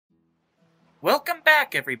Welcome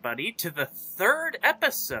back, everybody, to the third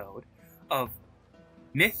episode of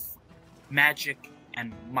Myth, Magic,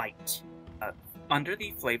 and Might, under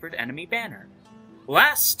the Flavored Enemy banner.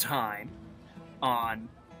 Last time on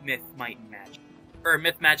Myth, Might, and Magic, or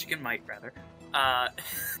Myth, Magic, and Might, rather,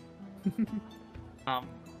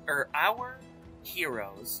 our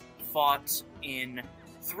heroes fought in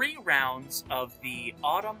 3 rounds of the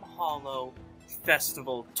Autumn Hollow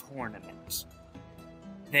Festival Tournament.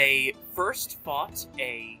 They first fought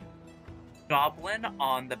a goblin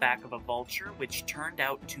on the back of a vulture, which turned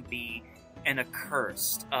out to be an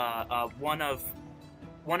accursed, one of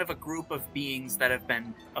a group of beings that have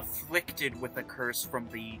been afflicted with a curse from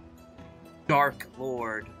the Dark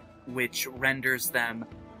Lord, which renders them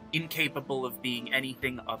incapable of being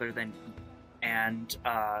anything other than evil. And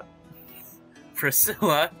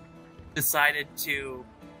Priscilla decided to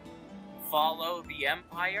follow the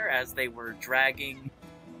Empire as they were dragging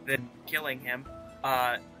than killing him,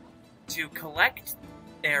 to collect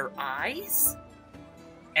their eyes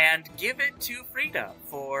and give it to Frida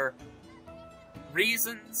for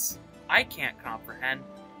reasons I can't comprehend.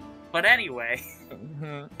 But anyway,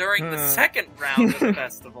 during the second round of the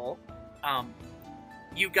festival,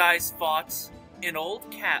 you guys fought an old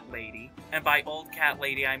cat lady, and by old cat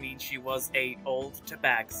lady I mean she was a old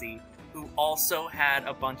tabaxi who also had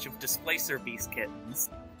a bunch of Displacer Beast kittens.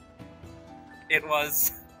 It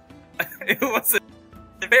was a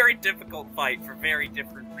very difficult fight for very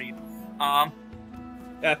different reasons.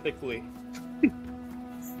 Ethically.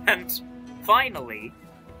 And finally,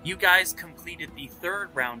 you guys completed the third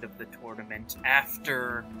round of the tournament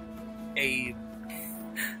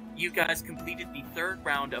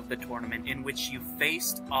in which you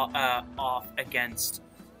faced off against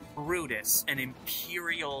Brutus, an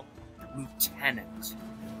Imperial lieutenant,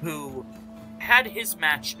 who had his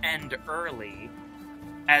match end early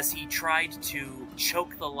as he tried to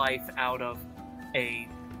choke the life out of a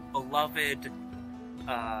beloved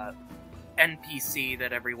NPC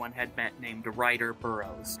that everyone had met named Ryder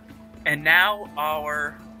Burroughs. And now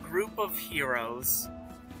our group of heroes,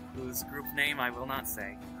 whose group name I will not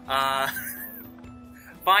say,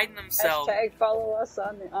 find themselves... Hashtag follow us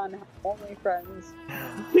on OnlyFriends.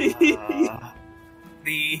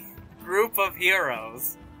 The group of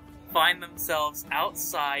heroes find themselves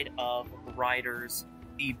outside of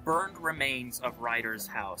the burned remains of Ryder's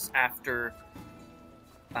house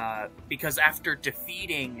because after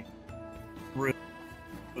defeating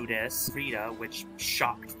Brutus, Frida, which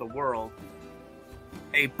shocked the world,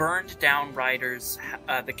 they burned down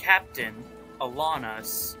the captain,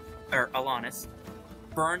 Alanis,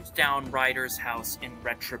 burned down Ryder's house in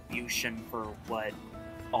retribution for what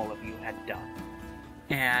all of you had done.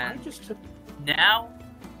 And now,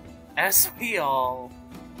 as we all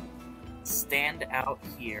stand out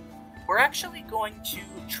here, we're actually going to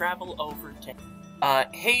travel over to...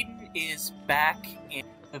 Hayden is back in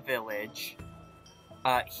the village.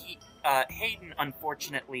 Hayden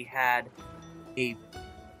unfortunately had a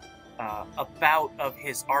bout of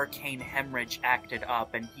his arcane hemorrhage acted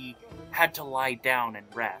up, and he had to lie down and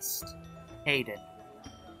rest. Hayden,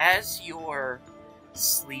 as you're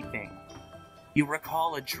sleeping, you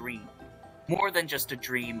recall a dream. More than just a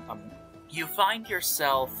dream, you find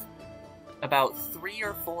yourself about 3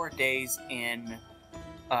 or 4 days in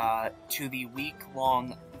to the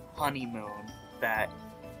week-long honeymoon that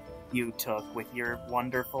you took with your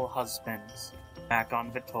wonderful husbands back on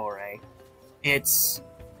Vittore. It's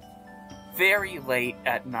very late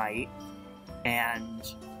at night, and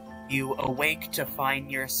you awake to find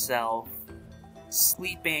yourself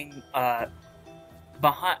sleeping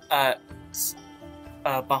behind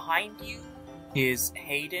you is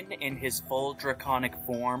Hayden in his full draconic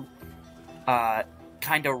form,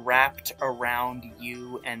 kind of wrapped around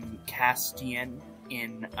you and Castian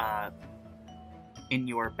in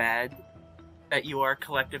your bed that you are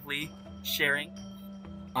collectively sharing.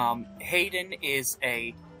 Hayden is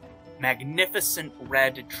a magnificent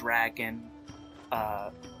red dragon.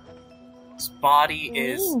 His body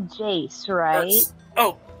is... Jace, right?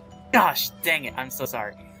 Oh, gosh, dang it, I'm so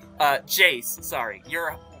sorry. Jace, sorry.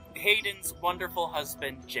 You're Hayden's wonderful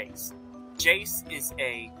husband, Jace. Jace is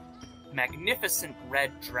a magnificent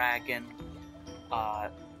red dragon,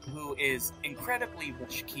 who is incredibly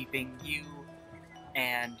rich, keeping you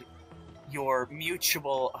and your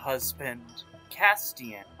mutual husband,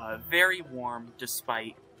 Castian, very warm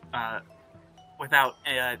despite, without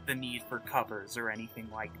the need for covers or anything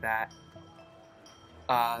like that.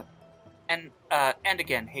 And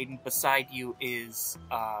again, Hayden, beside you is,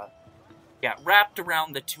 wrapped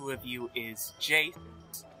around the two of you is Jace.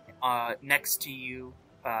 Next to you,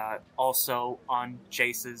 also on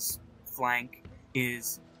Jace's flank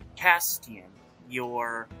is Castian,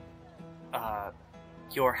 your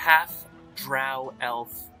half-drow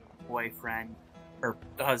elf boyfriend, or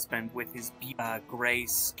husband, with his gray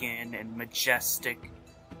skin and majestic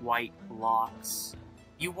white locks.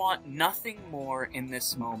 You want nothing more in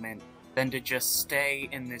this moment than to just stay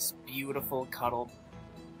in this beautiful cuddle,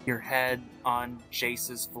 your head on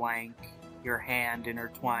Jace's flank, your hand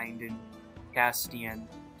intertwined in Castian,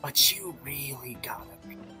 but you really gotta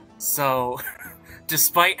be. So,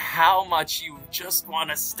 despite how much you just want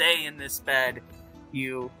to stay in this bed,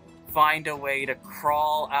 you find a way to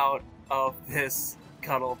crawl out of this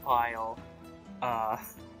cuddle pile.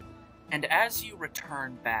 And as you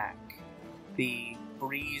return back, the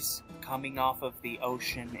breeze coming off of the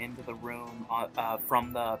ocean into the room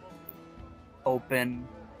from the open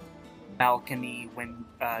balcony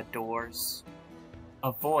doors,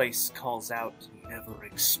 a voice calls out, "Never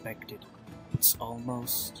expected. It's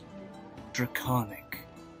almost draconic."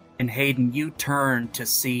 And Hayden, you turn to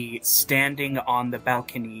see, standing on the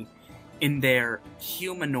balcony in their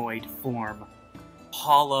humanoid form,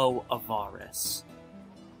 Hollow Avaris,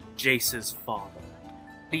 Jace's father.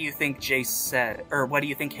 What do you think Jace said, or what do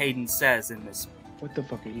you think Hayden says in this? What the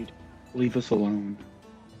fuck are you doing? Leave us alone.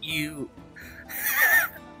 You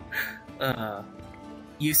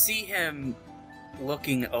see him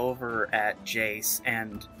looking over at Jace,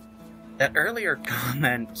 and that earlier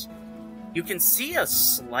comment, you can see a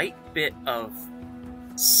slight bit of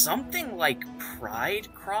something like pride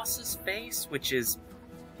cross his face, which is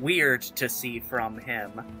weird to see from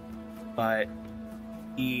him. But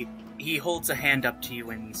he holds a hand up to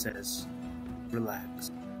you and he says,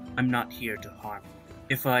 "Relax. I'm not here to harm you.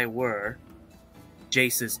 If I were,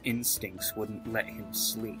 Jace's instincts wouldn't let him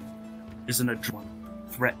sleep. Isn't a drone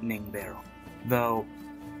threatening there? Though,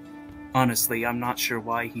 honestly, I'm not sure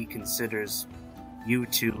why he considers you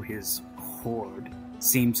two his horde.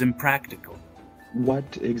 Seems impractical."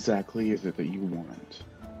 What exactly is it that you want?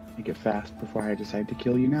 Make it fast before I decide to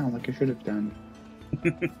kill you now, like I should have done.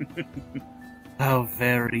 How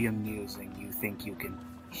very amusing. You think you can...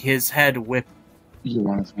 His head whip... You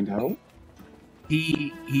want to find out?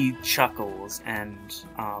 He chuckles, and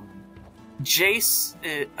Jace's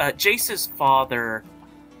father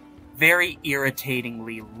very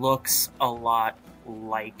irritatingly looks a lot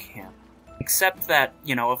like him. Except that,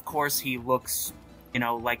 of course he looks,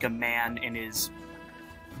 like a man in his,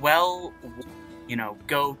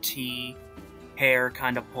 goatee, hair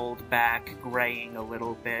kind of pulled back, graying a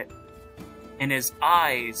little bit. And his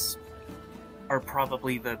eyes are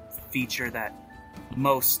probably the feature that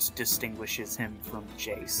most distinguishes him from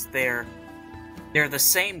Jace. They're the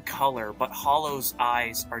same color, but Hollow's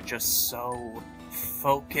eyes are just so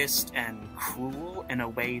focused and cruel in a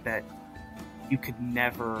way that you could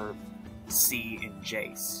never see in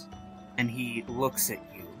Jace. And he looks at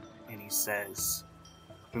you and he says,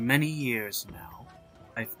 "For many years now,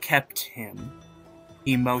 I've kept him."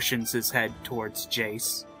 He motions his head towards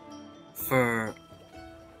Jace. "For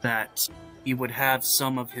that he would have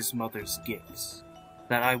some of his mother's gifts,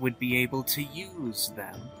 that I would be able to use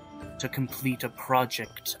them to complete a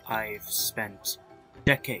project I've spent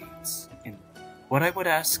decades in. What I would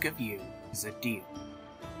ask of you is a deal.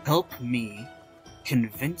 Help me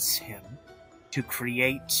convince him to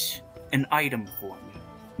create an item for me,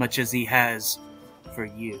 much as he has for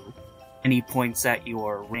you." And he points at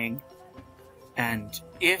your ring. "And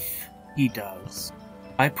if he does,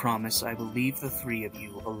 I promise I will leave the three of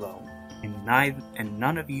you alone, and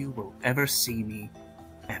none of you will ever see me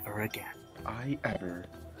ever again."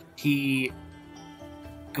 He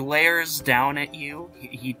glares down at you.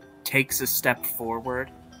 He takes a step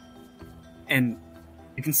forward, and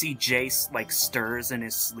you can see Jace stirs in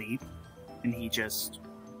his sleep, and he just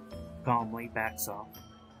calmly backs off.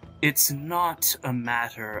 "It's not a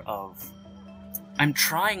matter of... I'm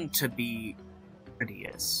trying to be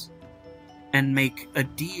courteous and make a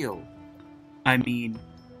deal. I mean,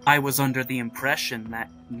 I was under the impression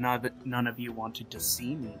that none of you wanted to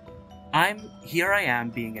see me. Here I am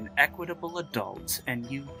being an equitable adult, and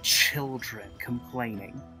you children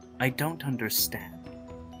complaining. I don't understand."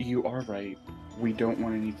 You are right. We don't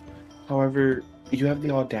want any... However, you have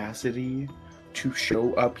the audacity to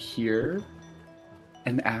show up here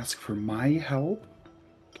and ask for my help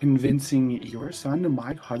convincing your son,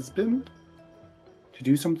 my husband, to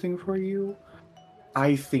do something for you?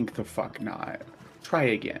 I think the fuck not. Try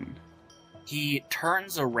again. He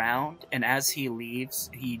turns around, and as he leaves,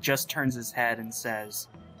 he just turns his head and says,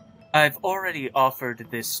 "I've already offered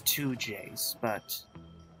this to Jace, but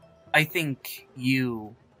I think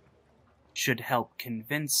you should help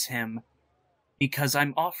convince him, because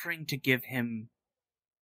I'm offering to give him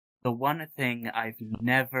the one thing I've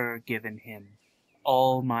never given him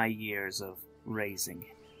all my years of raising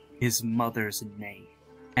him, his mother's name.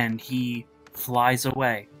 And he flies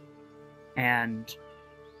away. And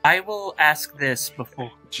I will ask this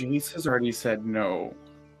before... Jace has already said no.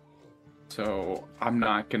 So I'm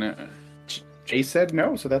not gonna... Jace said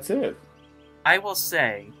no, so that's it. I will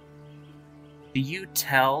say, do you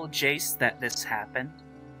tell Jace that this happened?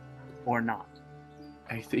 Or not?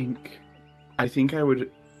 I think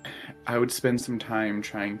I would spend some time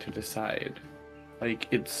trying to decide. Like,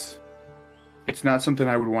 it's not something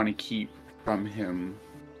I would want to keep from him,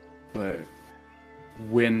 but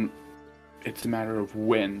it's a matter of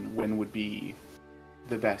when would be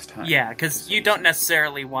the best time. Yeah, because you don't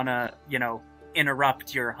necessarily want to,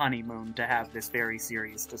 interrupt your honeymoon to have this very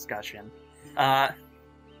serious discussion.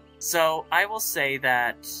 So I will say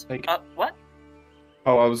that... what?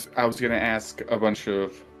 Oh, I was gonna ask a bunch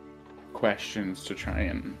of questions to try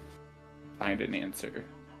and find an answer,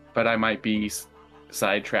 but I might be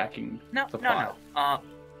sidetracking the plot. No.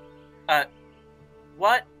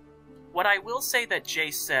 What I will say that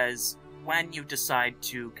Jace says when you decide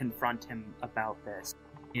to confront him about this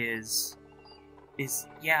is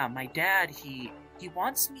yeah, my dad, he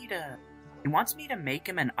wants me to make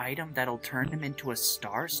him an item that'll turn him into a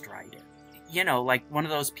Star Strider. Like one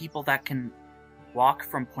of those people that can walk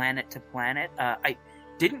from planet to planet.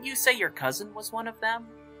 Didn't you say your cousin was one of them?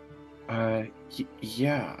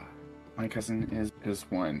 Yeah. My cousin is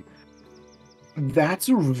one. That's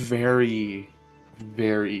a very,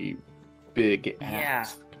 very big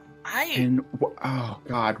ask. Yeah. Oh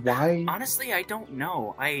God, why? Honestly, I don't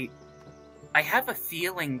know. I have a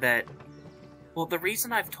feeling that... Well, the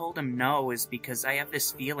reason I've told him no is because I have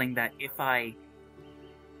this feeling that if I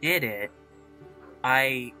did it,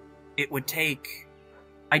 it would take...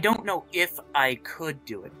 I don't know if I could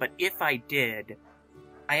do it, but if I did,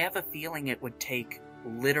 I have a feeling it would take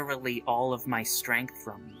literally all of my strength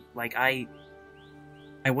from me. Like, I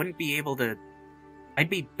wouldn't be able to... I'd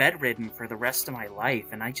be bedridden for the rest of my life,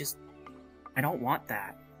 and I don't want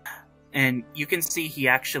that. And you can see he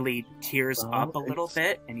actually tears up a little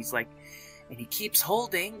bit, and he's like, and he keeps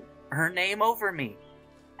holding her name over me.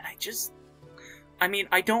 And I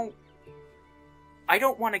don't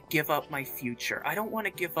want to give up my future. I don't want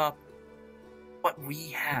to give up what we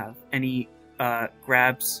have. And he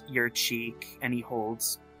grabs your cheek, and he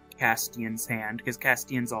holds Castian's hand, because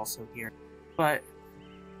Castian's also here. But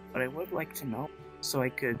I would like to know, so I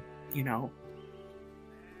could,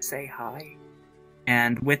 say hi.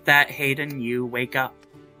 And with that, Hayden, you wake up.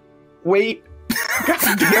 Wait!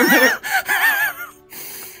 God damn it!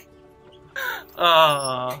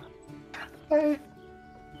 I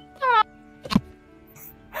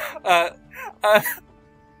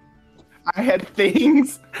had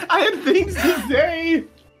things to say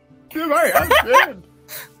to my husband.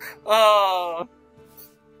 Oh.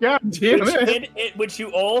 God damn it! Which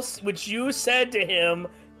you said to him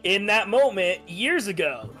in that moment years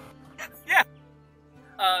ago. Yeah.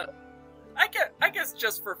 I guess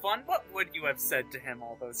just for fun, what would you have said to him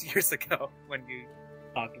all those years ago when you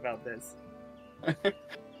talked about this?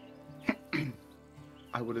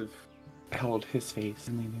 I would have held his face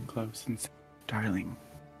and leaned in close and said, "Darling,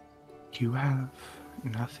 you have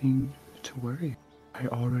nothing to worry. I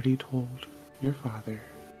already told your father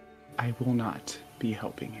I will not be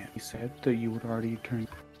helping him. He said that you would already turn.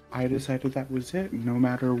 I decided that was it. No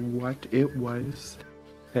matter what it was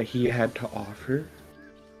that he had to offer,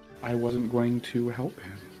 I wasn't going to help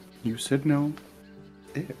him. You said no.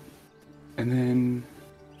 It. And then,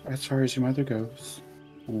 as far as your mother goes,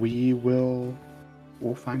 we'll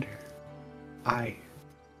find her.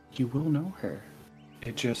 You will know her.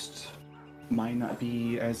 It just might not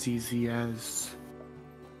be as easy as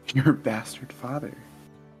your bastard father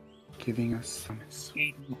giving us promise.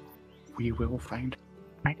 We will find her.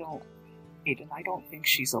 Aiden, I don't think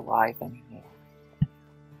she's alive anymore.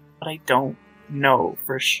 But I don't know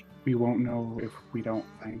for sure. We won't know if we don't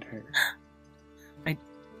find her. I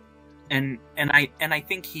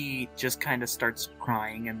think he just kind of starts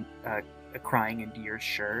crying and crying into your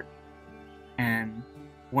shirt. And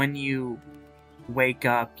when you wake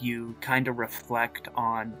up, you kind of reflect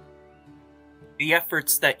on the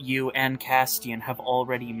efforts that you and Castian have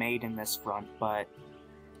already made in this front, but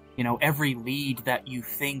every lead that you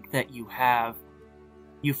think that you have,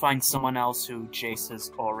 you find someone else who Jace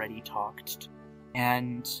has already talked to.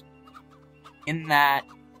 And in that...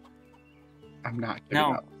 I'm not giving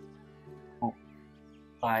up.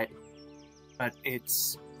 But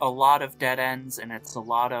it's a lot of dead ends, and it's a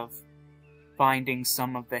lot of finding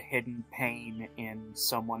some of the hidden pain in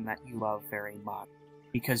someone that you love very much.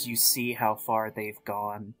 Because you see how far they've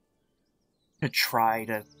gone, to try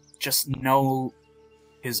to just know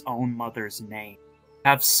his own mother's name,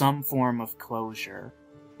 have some form of closure,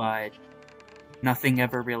 but nothing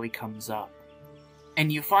ever really comes up. And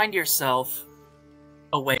you find yourself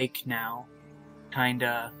awake now,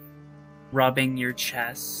 kinda rubbing your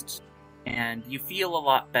chest, and you feel a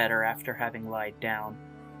lot better after having lied down.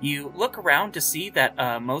 You look around to see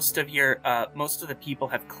that most of the people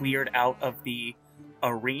have cleared out of the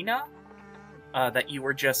arena that you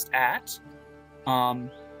were just at.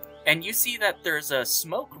 And you see that there's a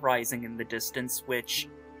smoke rising in the distance, which,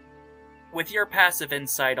 with your passive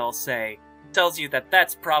insight, I'll say, tells you that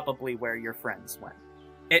that's probably where your friends went.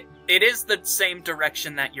 It is the same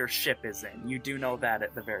direction that your ship is in. You do know that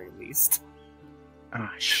at the very least.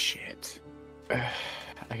 Ah, shit.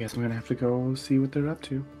 I guess I'm gonna have to go see what they're up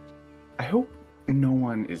to. I hope no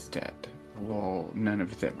one is dead. Well, none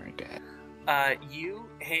of them are dead.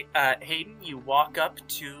 Hayden, you walk up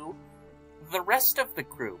to the rest of the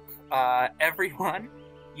group. Everyone,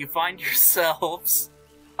 you find yourselves,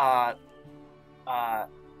 having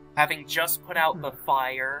just put out the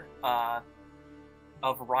fire,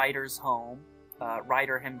 of Ryder's home.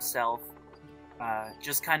 Ryder himself,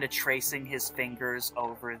 just kind of tracing his fingers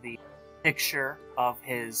over the picture of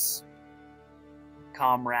his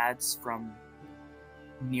comrades from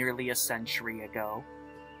nearly a century ago.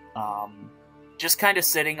 Just kind of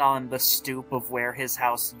sitting on the stoop of where his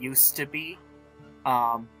house used to be.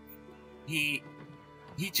 He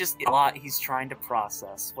just a lot he's trying to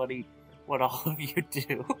process what all of you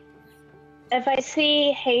do. If I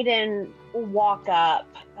see Hayden walk up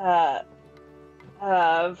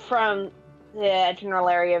from the general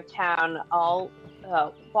area of town, I'll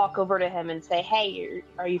walk over to him and say, "Hey,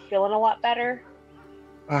 are you feeling a lot better?"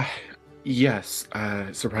 Yes,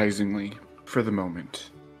 surprisingly, for the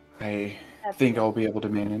moment. I think I'll be able to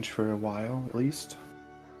manage for a while, at least.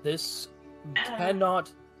 This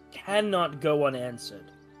cannot go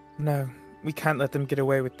unanswered. No, we can't let them get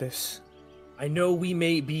away with this. I know we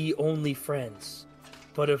may be only friends,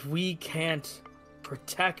 but if we can't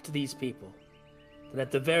protect these people, then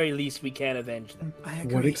at the very least we can avenge them. I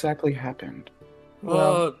agree. What exactly happened?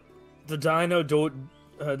 Well, the Dino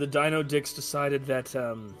Dicks decided that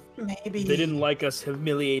maybe they didn't like us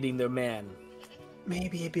humiliating their man.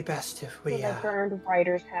 Maybe it'd be best if So we. they burned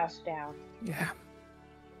Ryder's house down. Yeah.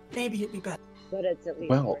 Maybe it'd be best. But it's at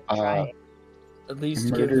least Well, worth trying. At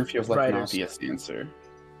least Murder give feels like an Ryder's- obvious answer.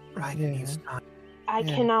 Right. Yeah. Needs time. I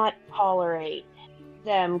Yeah. cannot tolerate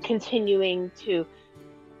them continuing to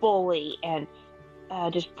bully and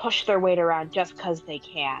just push their weight around just because they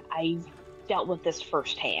can. I've dealt with this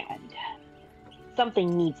firsthand.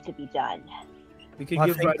 Something needs to be done. We could Well, I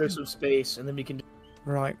give think- Ryder some space, and then we can.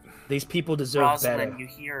 Right. These people deserve Rosalind, better. you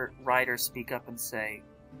hear Ryder speak up and say,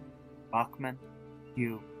 "Bachman,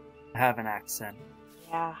 you have an accent."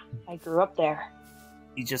 Yeah, I grew up there.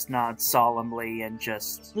 He just nods solemnly and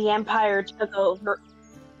just... The Empire took over.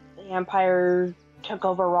 The Empire took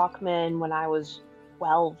over Rockman when I was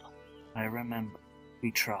 12. I remember.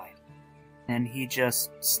 We tried. And he just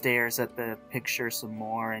stares at the picture some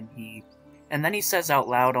more, and then he says out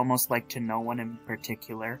loud, almost like to no one in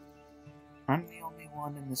particular, "I'm the only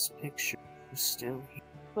one in this picture who's still here."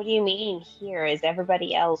 What do you mean here? Is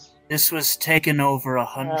everybody else This was taken over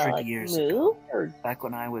 100 like years ago, moved? Or... back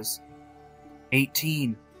when I was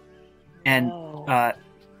 18. And Oh.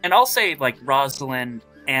 and I'll say, like, Rosalind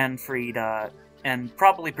and Frida, and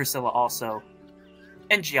probably Priscilla also,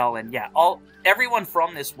 and Gialin, yeah, everyone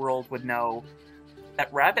from this world would know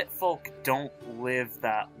that rabbit folk don't live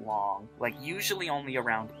that long. Like, usually only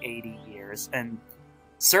around 80 years, and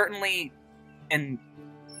certainly, and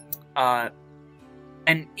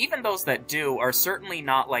even those that do are certainly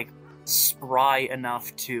not, like, spry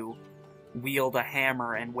enough to wield a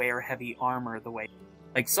hammer and wear heavy armor the way...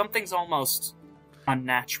 Like, something's almost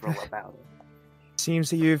unnatural about it. Seems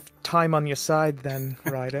that you've time on your side then,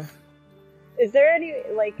 Ryder. Is there any,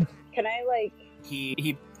 like, can I, like,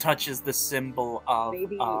 He touches the symbol of,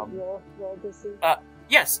 maybe roll to see?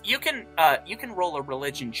 yes, you can roll a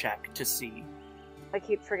religion check to see. I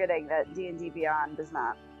keep forgetting that D&D Beyond does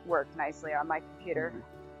not work nicely on my computer.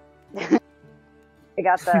 I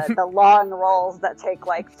got the long rolls that take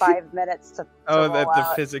like 5 minutes to Oh, roll that the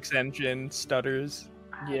out. physics engine stutters.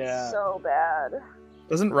 It's Yeah. so bad.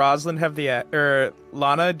 Doesn't Rosalind have the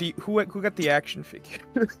Lana? Who got the action figure?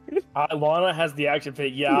 Lana has the action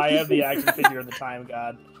figure. Yeah, I have the action figure of the Time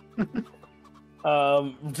God.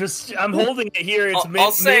 I'm holding it here. It's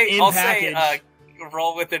I'll say package.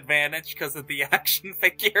 roll with advantage because of the action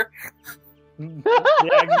figure.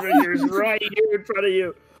 The action figure is right here in front of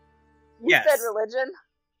you. You Yes. said religion?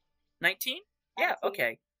 19? Yeah, 19.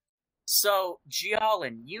 okay. So,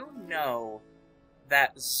 Gialin, you know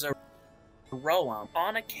that Zeroam,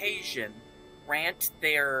 on occasion, grant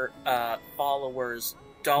their followers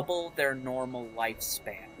double their normal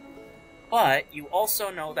lifespan. But you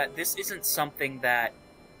also know that this isn't something that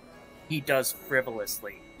he does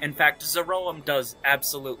frivolously. In fact, Zeroam does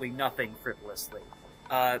absolutely nothing frivolously.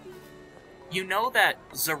 You know that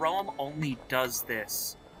Zeroam only does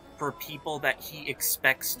this for people that he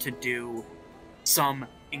expects to do some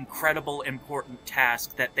incredible important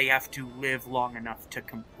task that they have to live long enough to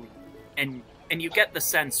complete. And you get the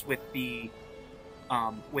sense with the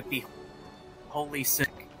Holy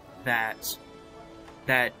Sick that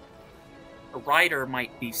a writer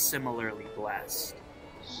might be similarly blessed.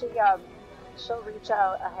 She'll reach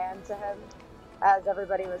out a hand to him as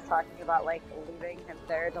everybody was talking about like leaving him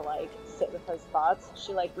there to like sit with his thoughts.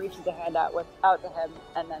 She like reaches a hand out to him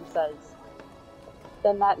and then says,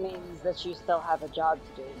 "Then that means that you still have a job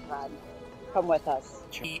to do, friend. Come with us."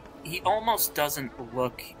 He almost doesn't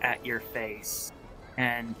look at your face,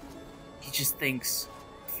 and he just thinks,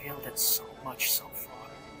 "I failed at so much so far."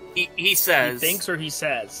 He says... He thinks or he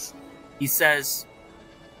says? He says,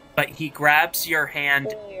 but he grabs your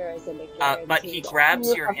hand... but he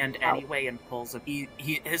grabs your hand anyway and pulls it.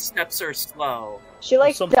 His steps are slow. She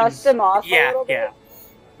like dusts him off a little bit.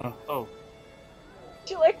 Oh.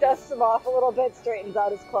 She like dusts him off a little bit, straightens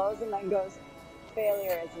out his clothes, and then goes,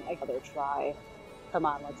 "Failure isn't another try. Come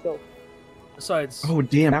on, let's go." Besides, Oh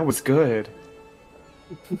damn, that was good.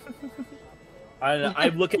 I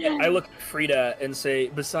look at Frida and say,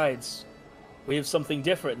 "Besides, we have something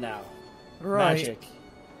different now. Right. Magic.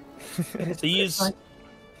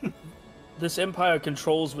 This empire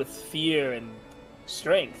controls with fear and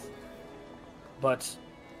strength, but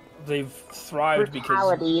they've thrived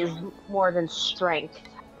brutality is more than strength.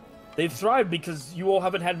 They've thrived because you all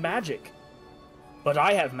haven't had magic, but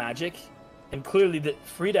I have magic, and clearly that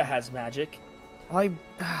Frida has magic." I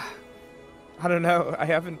don't know. I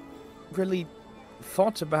haven't really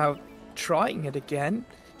thought about trying it again.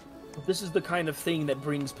 This is the kind of thing that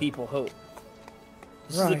brings people hope.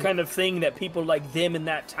 This is Right. the kind of thing that people like them in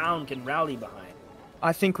that town can rally behind.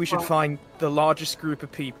 I think we should find the largest group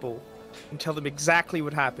of people and tell them exactly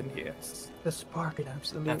what happened here. The spark, That's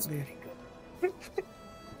Absolutely. pretty good.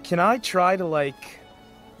 Can I try to like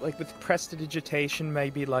with prestidigitation,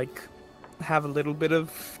 maybe like have a little bit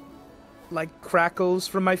of like crackles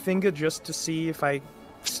from my finger just to see if I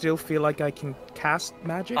still feel like I can cast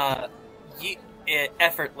magic?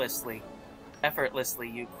 Effortlessly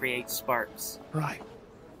you create sparks. Right.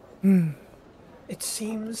 It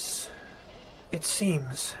seems at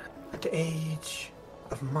the age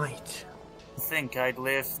of might. To think I'd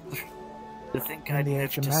live the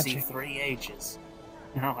age of to see magic. 3 ages.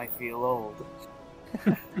 Now I feel old.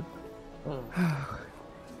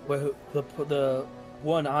 Well, the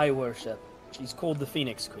one I worship, she's called the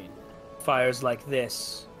Phoenix Queen. Fires like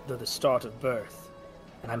this, they're the start of birth.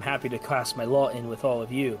 And I'm happy to cast my lot in with all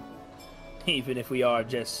of you. Even if we are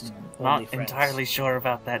just only Not friends. entirely sure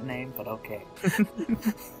about that name, but okay.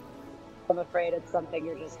 I'm afraid it's something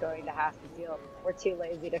you're just going to have to deal. We're too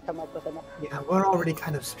lazy to come up with enough. Yeah, we're already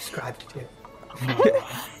kind of subscribed to.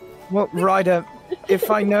 Well, Ryder, if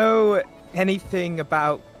I know anything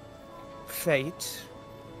about fate,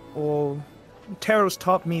 or Tarot's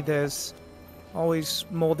taught me there's always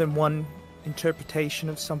more than one interpretation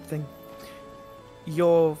of something.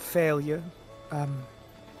 Your failure,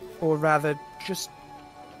 or rather, just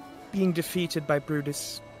being defeated by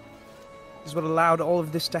Brutus, is what allowed all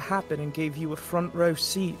of this to happen and gave you a front row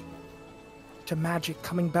seat to magic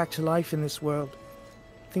coming back to life in this world.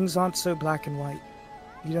 Things aren't so black and white.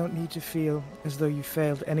 You don't need to feel as though you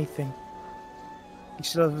failed anything. You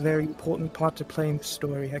still have a very important part to play in the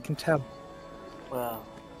story, I can tell. Well,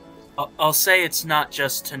 I'll say it's not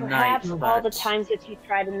just tonight, Perhaps but... all the times that you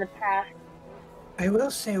tried in the past. I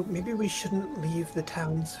will say maybe we shouldn't leave the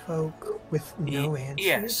townsfolk with no answers.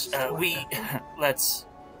 Yes, to what we... happened. Let's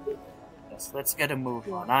get a move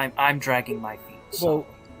on. I'm dragging my feet. So.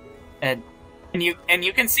 Well, And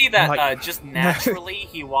you can see that Like- just naturally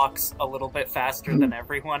he walks a little bit faster than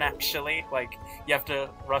everyone, actually. Like, you have to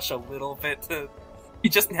rush a little bit to... He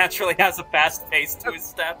just naturally has a fast pace to his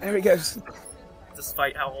step, there he goes.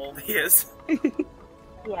 despite how old he is.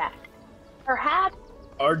 Yeah. Perhaps.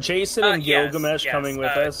 Are Jason and Yes, Gilgamesh yes, coming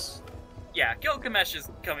with us? Yeah, Gilgamesh is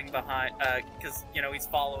coming behind, because, he's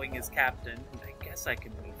following his captain. I guess I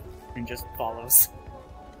can leave and just follows.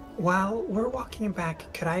 While we're walking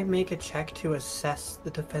back, could I make a check to assess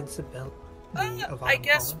the defensibility of I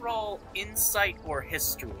guess Autumn roll insight or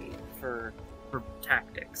history for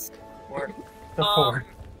tactics. Or Before.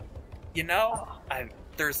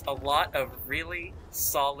 there's a lot of really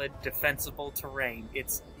solid defensible terrain.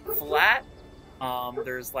 It's flat.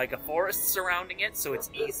 There's like a forest surrounding it, so it's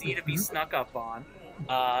easy to be snuck up on.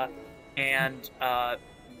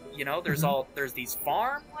 You know, there's these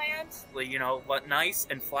farmlands, you know, but nice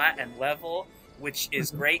and flat and level, which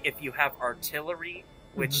is great if you have artillery,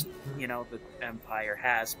 which, you know, the Empire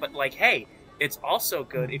has. But, like, hey, it's also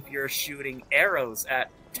good if you're shooting arrows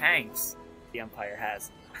at tanks the Empire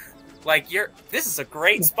has. Like, this is a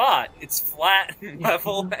great spot. It's flat and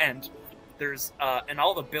level, and there's, and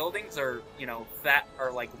all the buildings are, you know,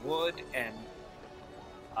 are like wood and,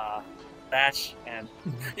 thatch and,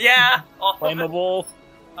 yeah, Flammable.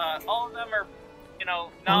 all of them are, you know,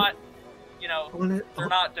 not, you know, they're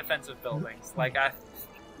not defensive buildings. Like,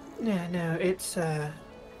 No, it's,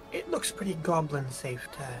 it looks pretty goblin safe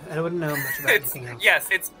to... I wouldn't know much about anything else. Yes,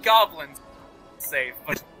 it's goblin safe,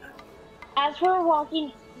 but... As we're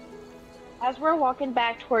walking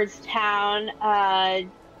back towards town,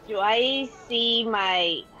 do I see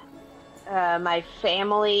my my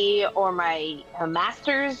family or my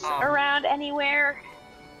masters around anywhere?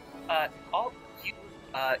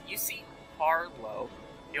 You see Harlow,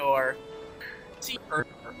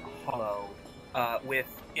 Harlow,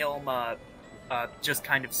 with Ilma, just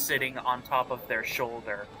kind of sitting on top of their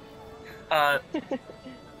shoulder.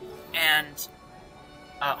 And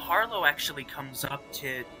Harlow actually comes up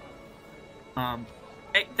to,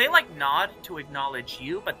 they like nod to acknowledge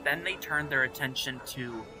you, but then they turn their attention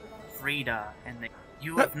to Frida, and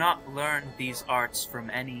you have not learned these arts from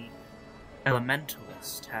any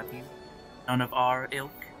elementalist, have you? None of our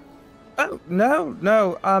ilk? Oh,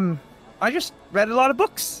 no, I just read a lot of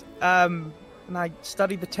books, and I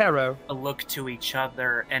studied the tarot. A look to each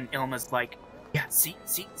other, and Ilma's like, yeah, see,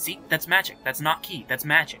 that's magic, that's not key, that's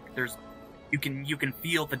magic. You can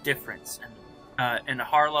feel the difference, and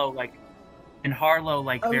Harlow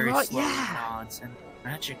very right, slowly yeah. nods, and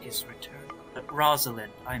magic is returned. But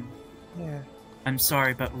Rosalind, I'm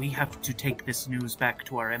sorry, but we have to take this news back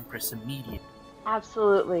to our Empress immediately.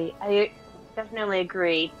 Absolutely. I definitely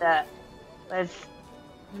agree that with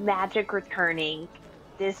magic returning,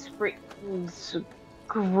 this brings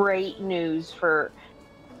great news for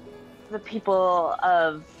the people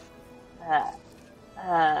of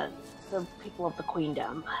the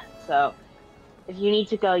Queendom. So, if you need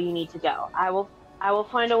to go, you need to go. I will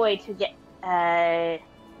find a way to get a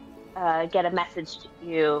message to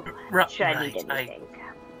you should I need anything.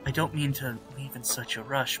 I don't mean to leave in such a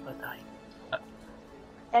rush, but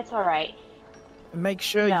That's all right. Make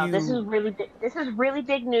sure This is really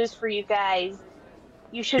big news for you guys.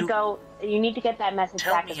 You should go. You need to get that message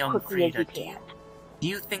back as quickly as you can. Do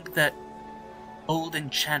you think that old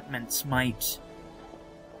enchantments might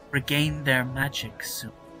regain their magic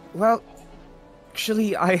soon? Well,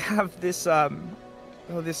 actually, I have this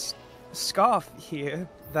this scarf here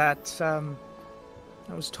that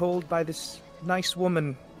I was told by this nice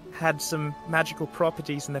woman had some magical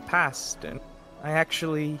properties in the past, and I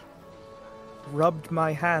actually rubbed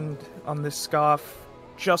my hand on this scarf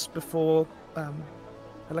just before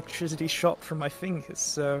electricity shot from my fingers,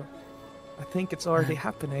 so I think it's already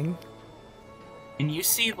happening. And you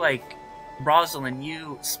see, like, Rosalind,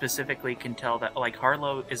 you specifically can tell that, like,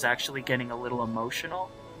 Harlow is actually getting a little emotional.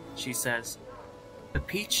 She says, the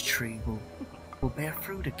peach tree will bear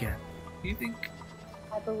fruit again. Do you think?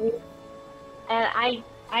 I believe. And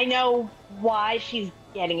I know why she's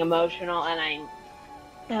getting emotional, and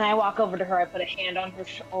I walk over to her, I put a hand on her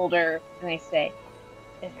shoulder, and I say,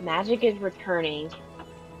 if magic is returning,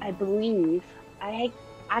 I believe I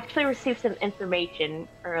actually received some information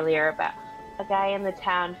earlier about a guy in the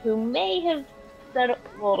town who may have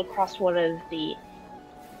stumbled across one of the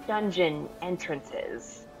dungeon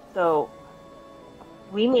entrances. So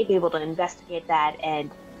we may be able to investigate that and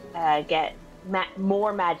get even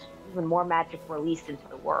more magic released into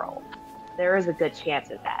the world. There is a good chance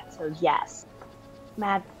of that. So yes,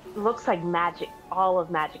 looks like all of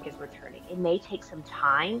magic is returning. It may take some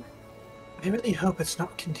time. I really hope it's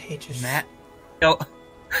not contagious. No.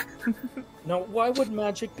 No, why would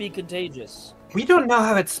magic be contagious? We don't know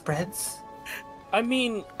how it spreads. I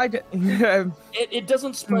mean, it it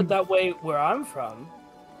doesn't spread that way where I'm from.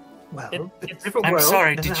 Well, it's different I'm world.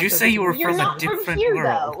 sorry, Doesn't did you have say to you be- were You're from a not different from here,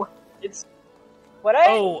 world? though. It's What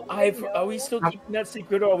are we still keeping that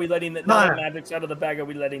secret, or are we letting that? No. No, magic's out of the bag. Are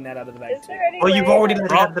we letting that out of the bag Is too? there any Well, you've way already that-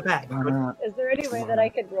 let it out of the bag. Is there any way that I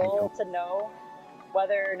could roll to know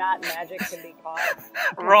whether or not magic can be caught?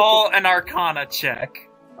 Roll an Arcana check.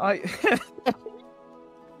 oh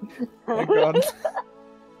god.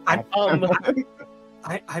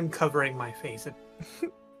 I'm covering my face.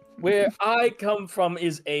 Where I come from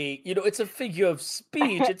is it's a figure of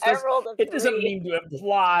speech. I rolled a It doesn't 3. mean to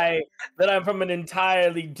imply that I'm from an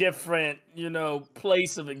entirely different,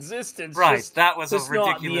 place of existence. Right, that was a just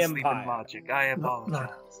not the ridiculous leap in Empire. logic. I apologize.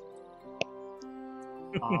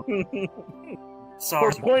 For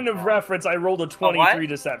Sorry. point of reference, I rolled a 23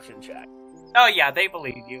 deception check. Oh yeah, they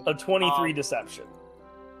believe you. A 23 deception.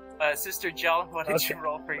 Sister Jill, what did you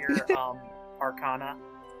roll for your Arcana?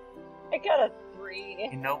 I got a 3.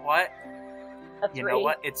 You know what? A 3. You know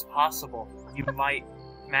what? It's possible.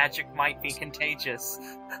 Magic might be contagious.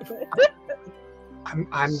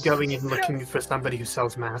 I'm going and looking for somebody who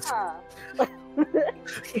sells masks. Huh.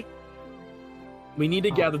 We need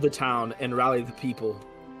to gather the town and rally the people.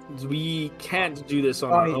 We can't do this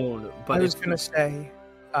on our own. But I was going to say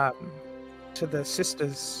to the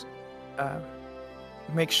sisters,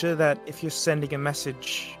 make sure that if you're sending a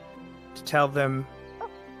message to tell them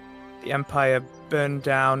the Empire burned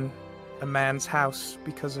down a man's house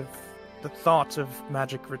because of the thought of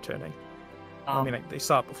magic returning. They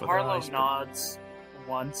saw it before their Harlow eyes. nods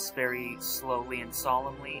once very slowly and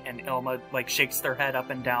solemnly, and Ilma shakes their head up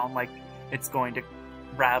and down like it's going to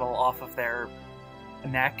rattle off of their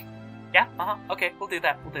neck. Yeah, okay, we'll do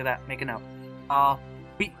that. Make a note.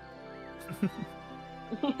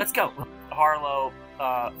 Let's go. Harlow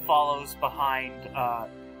follows behind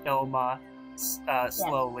Ilma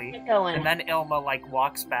slowly, and then Ilma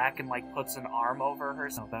walks back and puts an arm over her.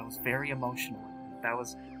 So that was very emotional. That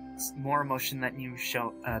was more emotion than you've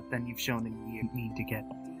shown in you need to get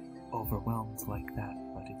overwhelmed like that.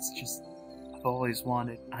 But it's just I've always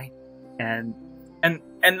wanted. And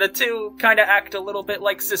the two kind of act a little bit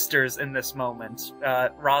like sisters in this moment.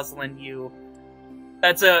 Rosalind,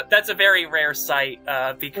 that's a very rare sight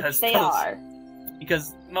because they are.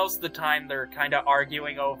 Because most of the time they're kind of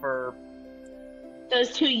arguing over.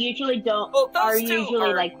 Those two usually don't. Well, are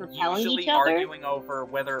usually repelling each other. Arguing over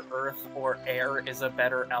whether earth or air is a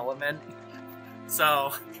better element.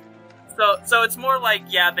 So it's more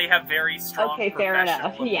they have very strong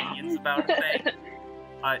professional opinions about things.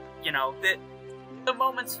 The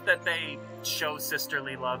moments that they show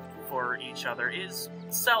sisterly love for each other is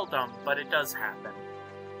seldom, but it does happen.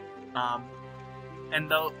 And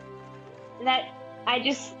though that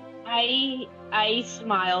I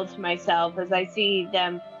smile to myself as I see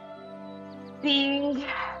them being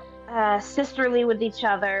sisterly with each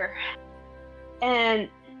other. And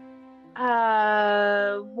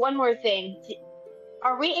one more thing.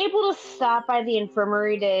 Are we able to stop by the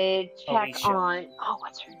infirmary to check on... Oh,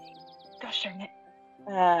 what's her name? Gosh darn it.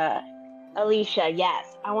 Alicia,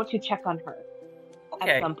 yes. I want to check on her.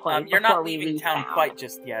 Okay, at some point you're not before leaving town quite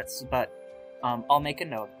just yet, but I'll make a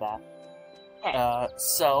note of that. Okay.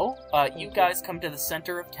 So, you guys come to the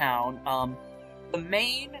center of town. The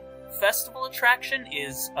main festival attraction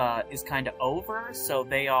is kind of over, so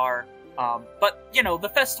they are, but,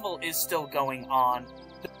 the festival is still going on.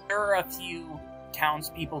 There are a few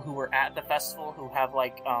townspeople who were at the festival who have,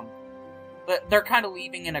 they're kind of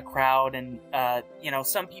leaving in a crowd, and,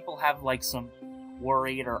 some people have, some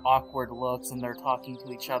worried or awkward looks, and they're talking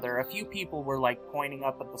to each other. A few people were, pointing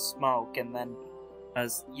up at the smoke, and then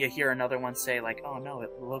as you hear another one say, oh no,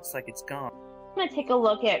 it looks like it's gone. I'm gonna take a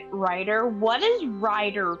look at Ryder. What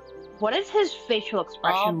does his facial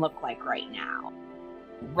expression look like right now?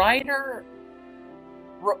 Ryder,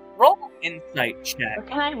 roll an insight check. Or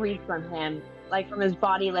can I read from him? From his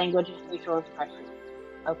body language and facial expression?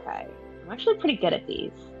 Okay. I'm actually pretty good at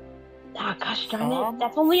these. Ah, gosh darn it.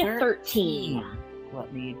 That's only a 13.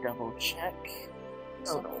 Let me double check.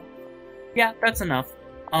 Total. Yeah, that's enough.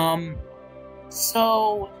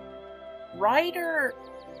 So, Ryder,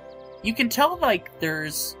 you can tell,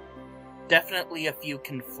 there's definitely a few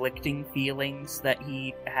conflicting feelings that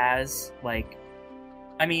he has,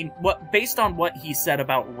 based on what he said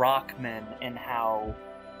about Rockman and how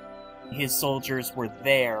his soldiers were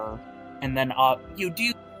there, and then, you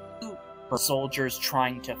do soldiers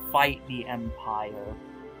trying to fight the Empire.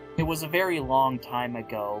 It was a very long time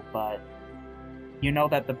ago, but you know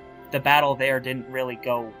that the battle there didn't really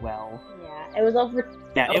go well. Yeah, it was over.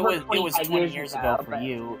 Yeah, over it was 20 years ago for but...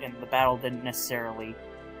 you, and the battle didn't necessarily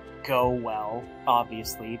go well,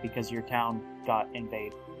 obviously, because your town got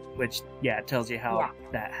invaded. Which, tells you how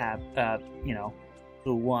that happened.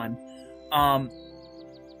 Who won.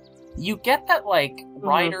 You get that,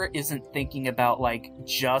 Ryder isn't thinking about,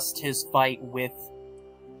 just his fight with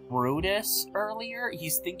Brutus earlier.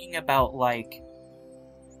 He's thinking about,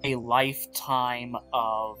 a lifetime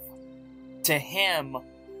of, to him,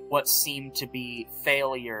 what seem to be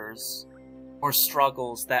failures or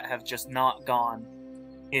struggles that have just not gone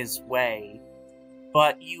his way.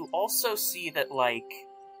 But you also see that,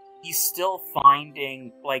 he's still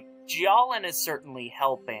finding, like, Gialin is certainly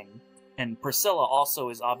helping, and Priscilla also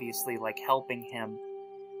is obviously, like, helping him.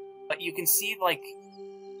 But you can see, like,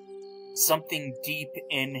 something deep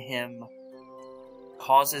in him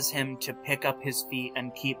causes him to pick up his feet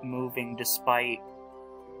and keep moving despite,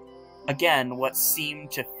 again, what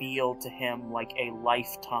seemed to feel to him like a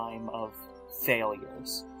lifetime of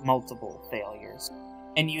failures. Multiple failures.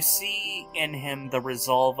 And you see in him the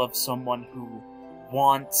resolve of someone who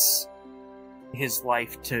wants his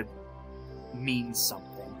life to mean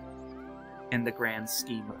something in the grand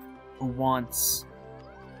scheme of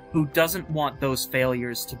who doesn't want those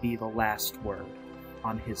failures to be the last word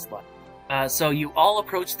on his life. So you all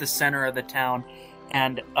approach the center of the town,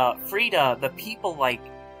 and Frida, the people, like,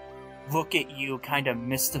 look at you kind of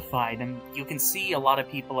mystified, and you can see a lot of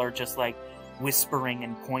people are just, like, whispering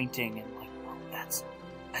and pointing, and like, oh,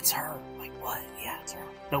 that's her. Like, what? Yeah, it's her.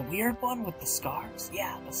 The weird one with the scars?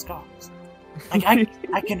 Yeah, the scars. Like,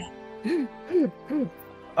 I can...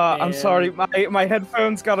 I'm sorry, my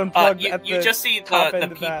headphones got unplugged. You just see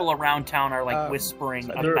the people around town are, like, whispering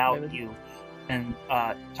about you and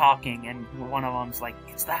talking, and one of them's like,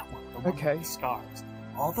 it's that one, the one with the scars.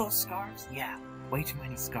 All those scars? Yeah, way too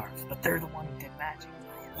many scarves, but they're the one who did magic.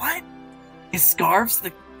 What? Is scarves the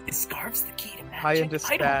key to magic? I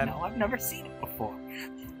understand. I don't know, I've never seen it before.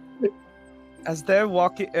 As they're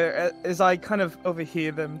walking, as I kind of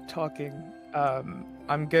overhear them talking,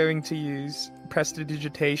 I'm going to use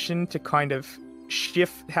prestidigitation to kind of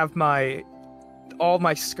have all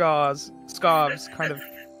my scarves kind of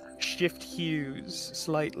shift hues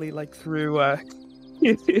slightly, like through a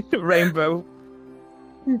rainbow.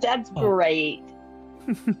 That's great.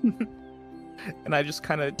 And I just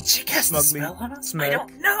kind of Did she cast the spell on us? smirk. I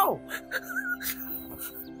don't know.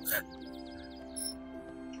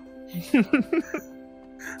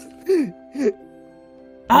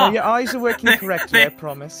 Your eyes are working correctly, I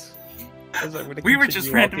promise. We were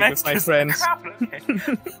just random with my friends.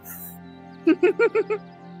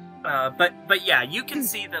 But yeah, you can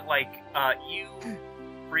see that, like, you,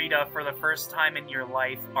 Frida, for the first time in your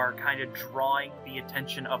life, are kind of drawing the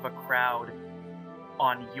attention of a crowd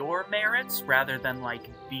on your merits rather than, like,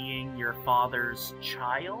 being your father's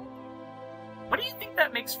child. What do you think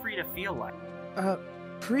that makes Frida feel like?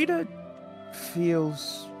 Frida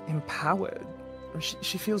feels empowered.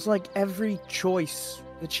 She feels like every choice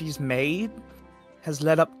that she's made has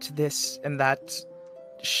led up to this, and that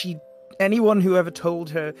anyone who ever told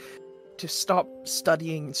her to stop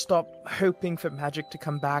studying, stop hoping for magic to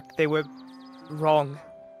come back, they were wrong.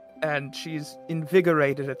 And she's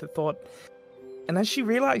invigorated at the thought. And as she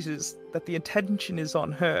realizes that the attention is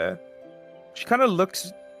on her, she kind of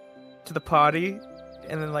looks to the party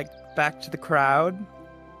and then, like, back to the crowd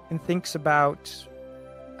and thinks about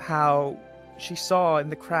how she saw in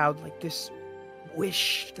the crowd, like, this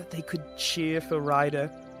wish that they could cheer for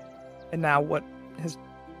Ryder, and now what has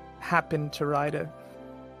happened to Ryder.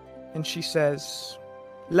 And she says,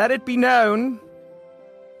 "Let it be known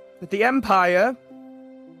that the Empire,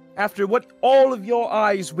 after what all of your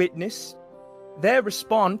eyes witnessed, their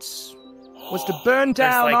response was to burn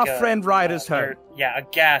down our friend Ryder's home." Yeah, a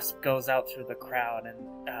gasp goes out through the crowd, and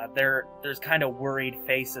there's kind of worried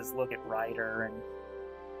faces look at Ryder, and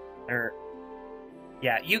they're...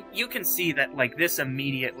 Yeah, you can see that, like, this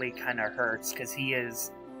immediately kind of hurts, because he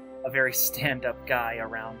is a very stand-up guy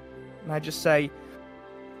around. And I just say,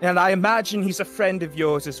 and I imagine he's a friend of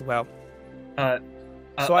yours as well. So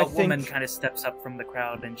a woman kind of steps up from the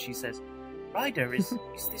crowd, and she says, "Ryder, is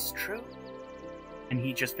this true?" And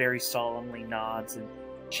he just very solemnly nods, and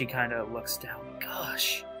she kind of looks down.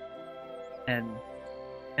 Gosh. And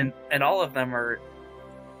all of them are...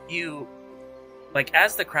 Like,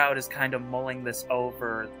 as the crowd is kind of mulling this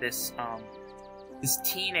over, this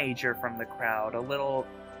teenager from the crowd, a little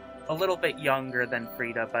bit younger than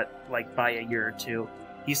Frida, but, like, by a year or two,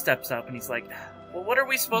 he steps up and he's like, "Well, what are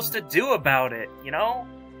we supposed to do about it, you know?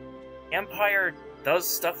 The Empire does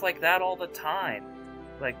stuff like that all the time."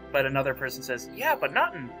 Like, but another person says, "Yeah, but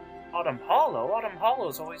not in Autumn Hollow. Autumn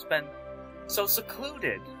Hollow's always been so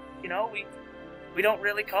secluded, you know? We don't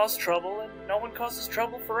really cause trouble, and no one causes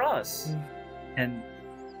trouble for us." And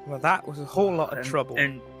well, that was a whole lot of trouble.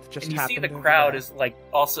 And you see the crowd is, like,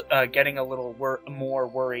 also getting a little more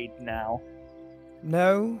worried now.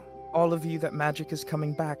 Know, all of you, that magic is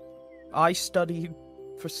coming back. I studied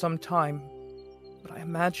for some time, but I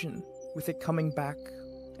imagine with it coming back,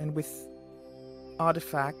 and with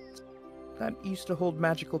artifacts that used to hold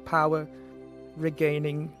magical power,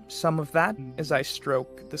 regaining some of that as I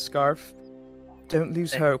stroke the scarf. Don't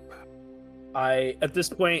lose hope. At this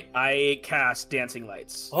point, I cast Dancing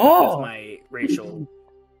Lights with my racial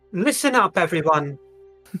Listen up, everyone.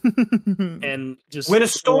 And just When a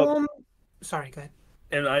storm... Sorry, go ahead.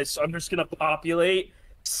 And I'm just gonna populate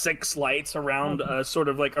 6 lights around, sort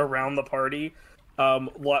of like around the party.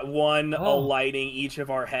 One alighting each of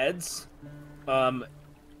our heads. So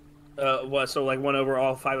like one over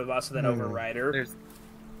all 5 of us, and then over Ryder.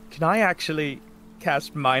 Can I actually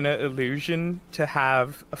cast minor illusion to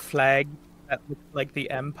have a flag that looks like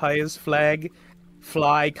the Empire's flag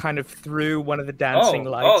fly kind of through one of the dancing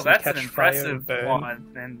lights and that's catch an fire and impressive burn? one.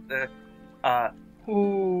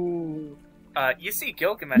 And you see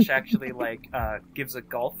Gilgamesh actually gives a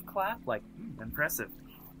golf clap, impressive.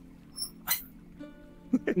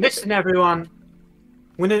 Listen, everyone.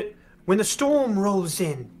 When a storm rolls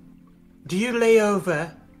in, do you lay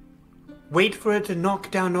over, wait for it to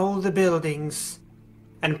knock down all the buildings,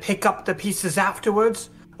 and pick up the pieces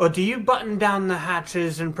afterwards? Or do you button down the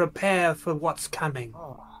hatches and prepare for what's coming?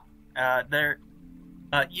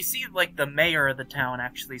 You see, the mayor of the town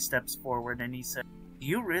actually steps forward and he says, Do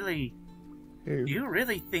you really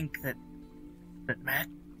think that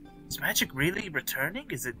is magic really returning?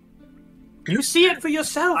 Is it? You see it for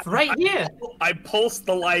yourself, right here. I pulse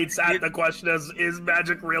the lights at the question is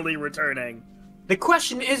magic really returning? The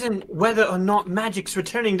question isn't whether or not magic's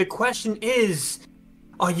returning. The question is,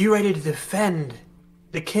 are you ready to defend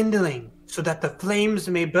the kindling so that the flames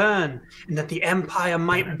may burn and that the Empire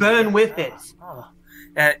might burn with it?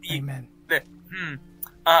 Amen.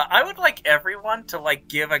 I would like everyone to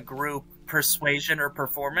give a group persuasion or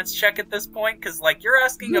performance check at this point, because you're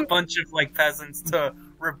asking a bunch of peasants to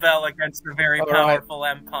rebel against a very powerful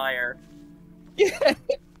empire. Yeah.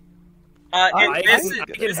 I this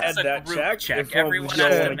can is head a that group check. check. If Everyone you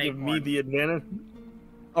has want to to give make me one. the advantage.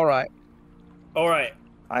 All right.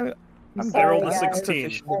 I Sorry, rolled a guys. 16.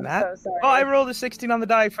 I'm so sorry. Oh, I rolled a 16 on the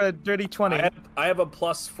die for a dirty 20. I have a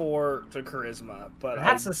 +4 to charisma, but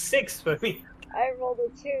That's a 6 for me. I rolled a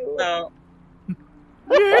 2. So,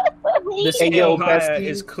 this Hey, yo, empire bestie.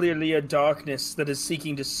 is clearly a darkness that is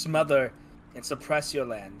seeking to smother and suppress your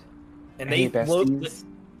land. And Hey, they float. besties.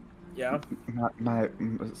 Yeah.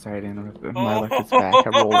 Sorry to interrupt. My luck is back. I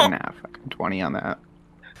rolled a fucking 20 on that.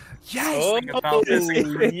 Yes! Something about this.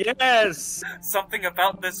 Yes. Something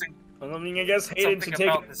about this. I mean, I guess Hayden Something to take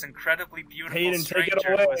about it. this incredibly beautiful Hayden, take it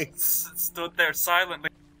stranger away. stood there silently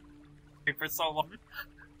for so long.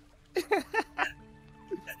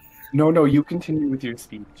 No, you continue with your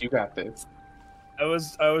speech. You got this. I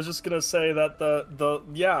was just gonna say that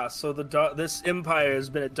this empire has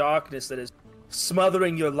been a darkness that is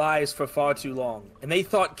smothering your lives for far too long, and they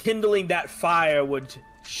thought kindling that fire would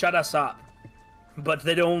shut us up, but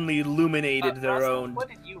they'd only illuminated their Russell, own what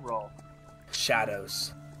did you roll?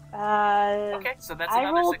 shadows. Okay, so that's I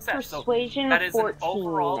another rolled success. persuasion so that of is 14. an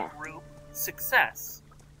overall group success.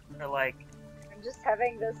 They're I'm just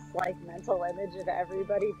having this mental image of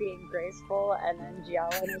everybody being graceful, and then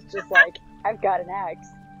Jialan is just I've got an axe.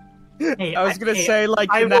 Hey, I was gonna hey, say,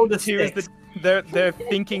 I in rolled a that too, is 6. that they're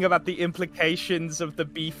thinking about the implications of the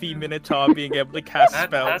beefy Minotaur being able to cast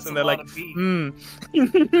spells, that's and a they're lot like, of beef.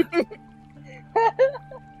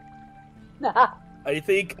 I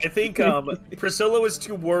think Priscilla was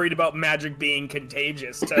too worried about magic being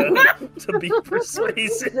contagious to be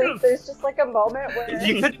persuasive. There's just a moment where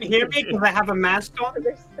You couldn't hear me because I have a mask on?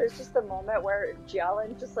 there's just a moment where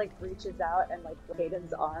Jialan just reaches out and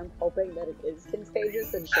Hayden's arm, hoping that it is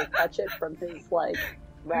contagious, and she'll catch it from his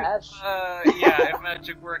rash. Yeah, if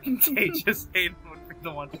magic were contagious, Hayden would be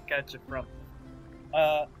the one to catch it from.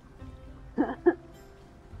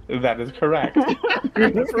 That is correct.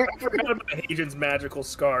 I forgot about Hayden's magical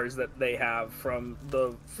scars that they have from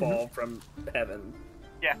the fall from heaven.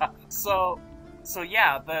 Yeah. So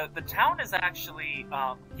yeah, the town is actually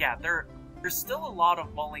there's still a lot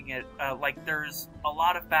of mulling it. There's a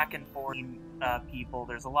lot of back and forth people.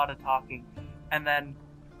 There's a lot of talking, and then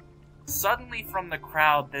suddenly from the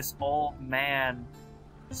crowd, this old man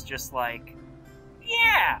is just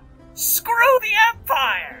yeah, screw the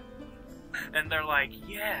Empire. And they're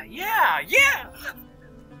yeah.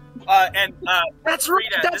 That's Rita,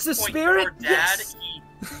 right, at that's this the point, spirit, Your dad, yes.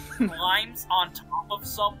 he climbs on top of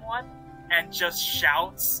someone and just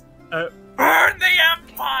shouts, "Burn the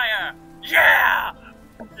Empire! Yeah!"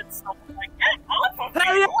 And someone's "Get off of me!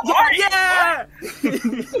 Who are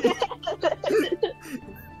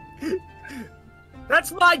you?"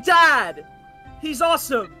 That's my dad! He's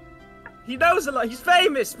awesome! He knows a lot, he's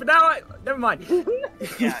famous, but now never mind.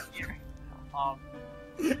 Yeah.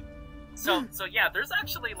 So yeah, there's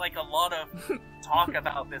actually a lot of talk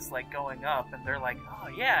about this going up, and they're oh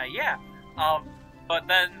yeah. But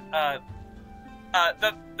then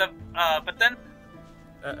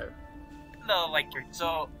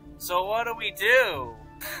So what do we do?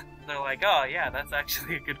 They're like, oh yeah, that's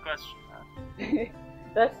actually a good question.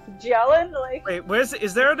 That's Jelen, like. Wait,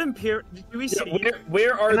 is there an Imperial? Do we see?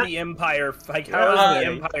 Where are the Empire? Like, how are the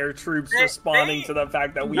Empire troops responding to the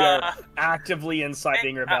fact that we are actively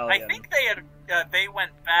inciting rebellion? I think they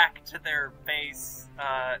went back to their base.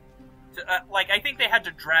 I think they had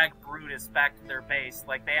to drag Brutus back to their base.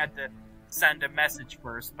 Like, they had to send a message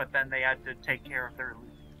first, but then they had to take care of their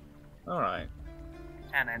Alright.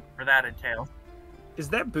 lieutenant, for that entails. Is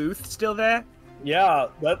their booth still there? Yeah,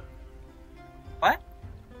 What?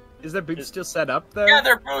 Is their booth still set up, though? Yeah,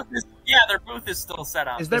 their booth is still set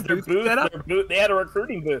up. Is their booth set up? They had a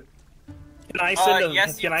recruiting booth. Can I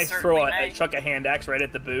chuck a hand axe right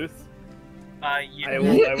at the booth? I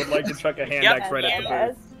would like to chuck a hand axe right at the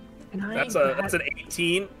booth. That's an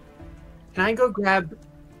 18. Can I go grab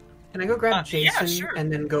Jason sure.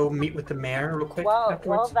 and then go meet with the mayor real quick? While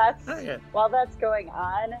that's Oh, going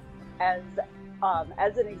on, as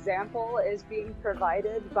an example is being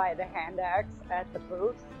provided by the hand axe at the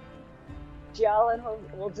booth, Jalen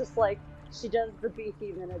will just like, she does the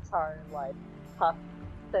beefy minotaur like puff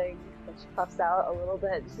thing, and she puffs out a little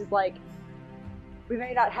bit. She's like, we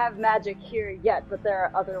may not have magic here yet, but there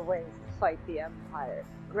are other ways to fight the Empire.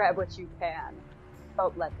 Grab what you can.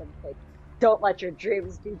 Don't let them take. Don't let your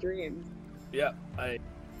dreams be dreams. Yeah,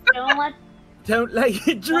 Don't let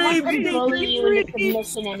your dreams be bully you into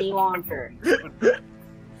submission any longer.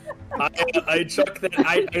 I chuck that.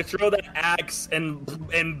 I throw that axe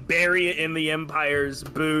and bury it in the Empire's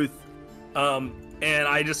booth, and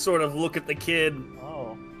I just sort of look at the kid,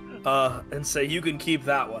 and say, "You can keep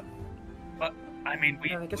that one." But I mean, we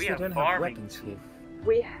don't have have farming. weapons here.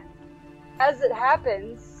 As it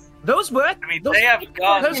happens, Those work. I mean, those, they have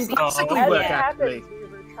guns. Those classically as work, it actually. happens, we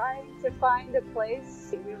were trying to find a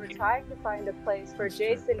place. We were trying to find a place for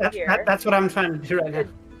Jason here. That's what I'm trying to do right now.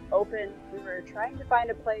 We were trying to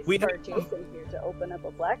find a place for Jason here to open up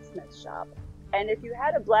a blacksmith shop. And if you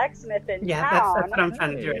had a blacksmith in town, that's what I'm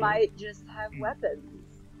trying to do you right now. might just have weapons.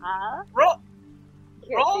 Huh? Roll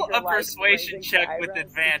Can't a think of, persuasion blazing check fire with rounds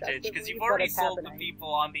advantage, because successively, you've but already it's sold the happening. people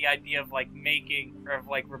on the idea of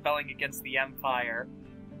rebelling against the Empire.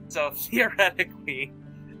 So theoretically,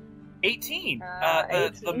 18.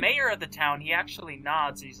 The 18? mayor of the town, he actually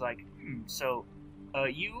nods. He's like, so,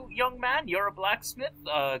 you young man, you're a blacksmith,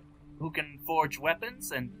 who can forge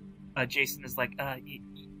weapons? And Jason is like,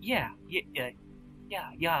 yeah,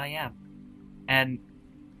 I am. And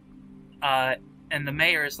the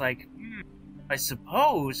mayor is like, I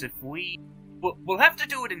suppose if we'll have to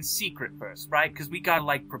do it in secret first, right? Because we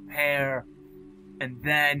gotta prepare, and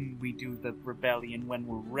then we do the rebellion when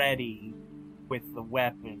we're ready with the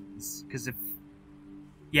weapons. Because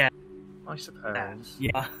I suppose.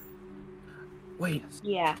 Yeah. Wait,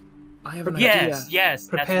 Yeah. I have an idea. Yes.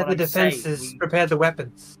 Prepare the defenses. Prepare the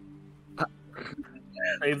weapons.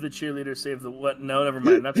 Save the cheerleader, save the what? No, never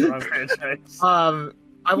mind. That's the wrong franchise.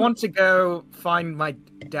 I want to go find my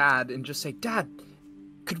dad and just say, Dad,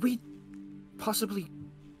 could we possibly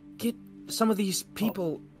get some of these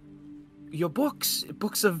people your books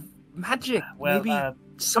of magic? Well, maybe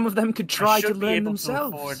some of them could try to learn to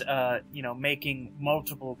themselves. afford, making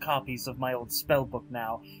multiple copies of my old spellbook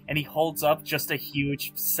now. And he holds up just a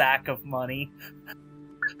huge sack of money.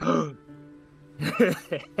 He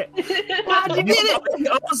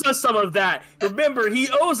owes us some of that. Remember, he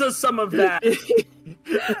owes us some of that.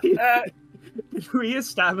 Did we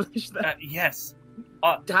establish that? Yes.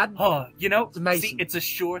 Dad, it's amazing. See, it's a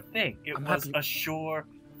sure thing. It I'm was happy. a sure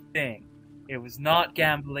thing. It was not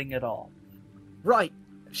gambling at all. Right.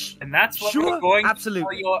 And that's what Sure, we're going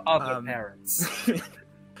absolutely. to tell your other parents.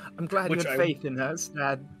 I'm glad you Which had faith in us,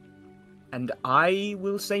 Dad. And I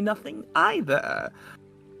will say nothing either.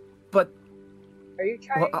 But Are you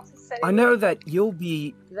trying to say I know that you'll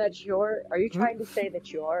be... that you're? Are you trying to say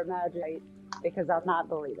that you're magic? Because I'm not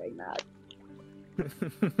believing that.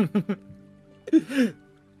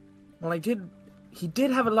 Well, he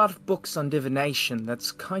did have a lot of books on divination.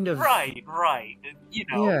 That's kind of... Right.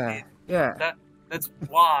 Yeah. That's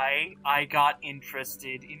why I got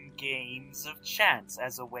interested in games of chance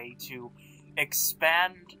as a way to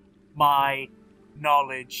expand my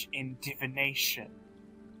knowledge in divination.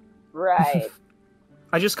 Right.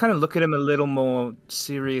 I just kind of look at him a little more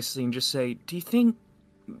seriously and just say, do you think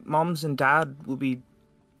Moms and Dad will be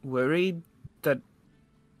worried that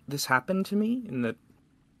this happened to me and that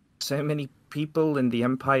so many people in the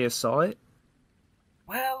Empire saw it?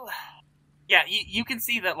 Well, yeah, you can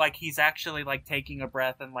see that, he's actually, taking a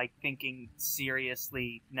breath and, thinking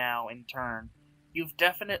seriously now in turn. You've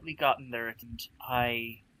definitely gotten there, and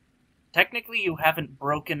Technically, you haven't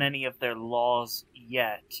broken any of their laws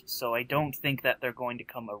yet, so I don't think that they're going to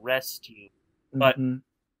come arrest you. But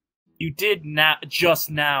you did just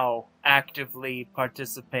now actively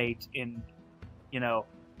participate in,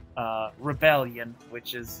 rebellion,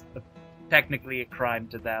 which is technically a crime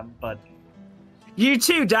to them, but... You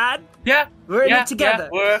too, Dad! Yeah! We're in it together!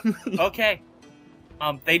 Yeah, okay.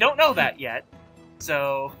 They don't know that yet,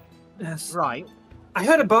 so... Yes. Right. I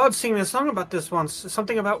heard a bard sing a song about this once.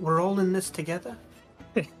 Something about we're all in this together.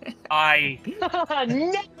 No! I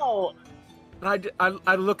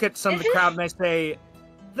look at some of the crowd and I say,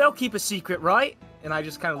 they'll keep a secret, right? And I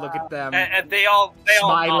just kind of look at them. And they all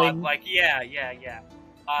smiling. nod, like, yeah.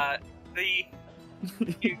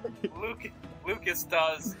 Lucas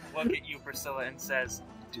does look at you, Priscilla, and says,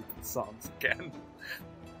 do the songs again.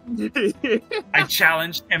 I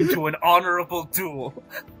challenged him to an honorable duel.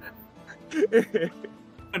 The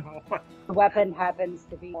weapon happens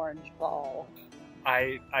to be orange ball.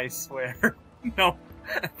 I swear. No.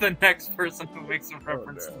 The next person who makes a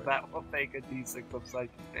reference to that will take a d6 of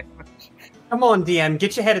psychic damage. Come on, DM,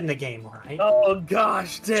 get your head in the game, alright? Oh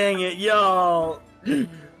gosh, dang it, y'all.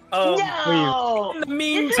 No! In the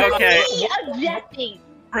meantime, Okay. Objecting!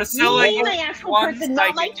 Priscilla, Me, you my actual one person,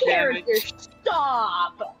 not my psychic character. damage.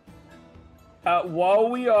 Stop! while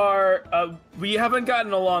we are, we haven't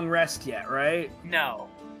gotten a long rest yet, right? No.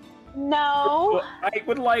 No. Well, I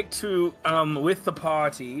would like to, with the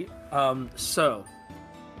party, so,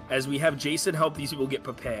 as we have Jason help these people get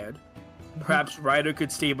prepared, perhaps Ryder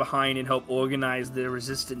could stay behind and help organize the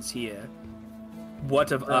resistance here.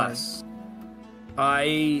 What of us? When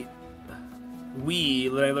I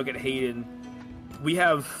look at Hayden,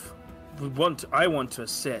 I want to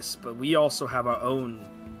assist, but we also have our own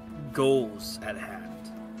goals at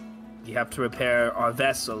hand. We have to repair our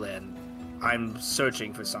vessel, and I'm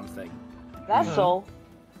searching for something. Vessel?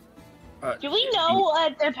 Do we know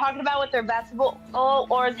what they're talking about with their vessel? Oh,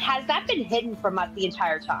 or has that been hidden from us the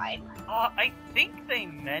entire time? I think they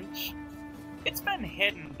mentioned... It's been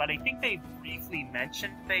hidden, but I think they briefly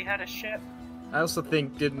mentioned they had a ship. I also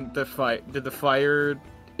think, did the fire...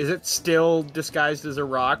 Is it still disguised as a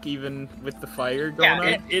rock, even with the fire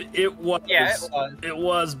going on? It was. Yeah, it was. It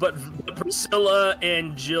was, but Priscilla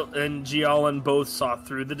and Gialan both saw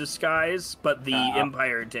through the disguise, but the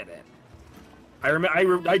Empire didn't.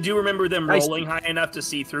 I do remember them rolling high enough to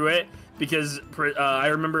see through it, because I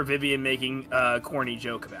remember Vivian making a corny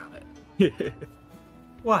joke about it.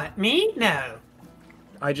 What, me? No.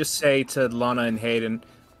 I just say to Lana and Hayden,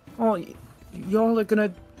 oh, y'all are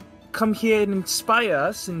gonna come here and inspire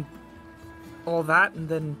us and all that, and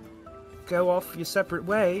then go off your separate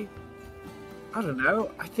way. I don't know.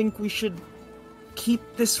 I think we should keep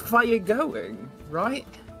this fire going, right?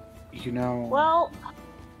 Well,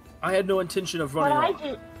 I had no intention of running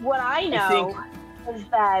off. What I know is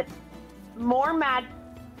that more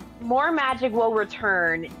magic will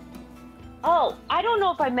return. Oh, I don't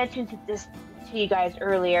know if I mentioned this to you guys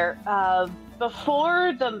earlier.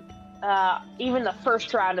 Before even the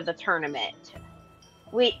first round of the tournament,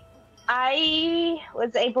 I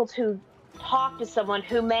was able to talk to someone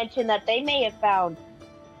who mentioned that they may have found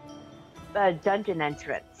a dungeon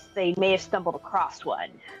entrance. They may have stumbled across one.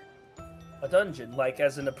 A dungeon, like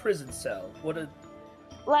as in a prison cell.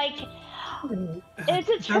 Like, it's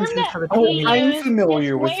a term that Oh, we I'm use.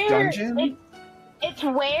 familiar It's with where- dungeon. It's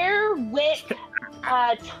where Wit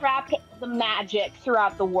trapped the magic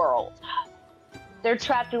throughout the world. They're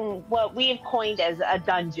trapped in what we have coined as a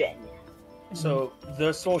dungeon. So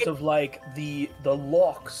they're sort of like the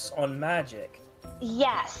locks on magic.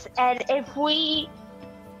 Yes, and if we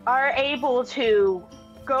are able to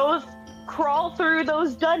crawl through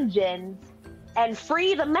those dungeons and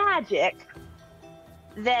free the magic,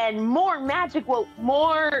 then more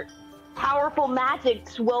powerful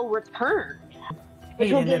magics will return.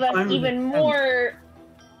 Which will give us even more,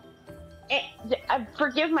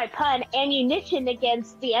 forgive my pun, ammunition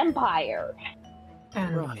against the Empire.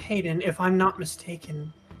 And Hayden, if I'm not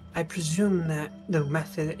mistaken, I presume that the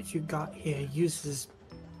method that you got here uses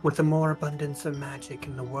with the more abundance of magic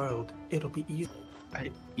in the world, it'll be easy.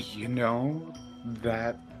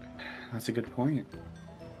 That's a good point.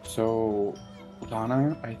 So,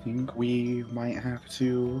 Lana, I think we might have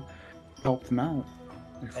to help them out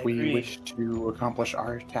if we wish to accomplish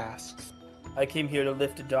our tasks. I came here to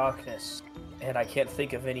lift the darkness, and I can't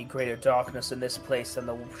think of any greater darkness in this place than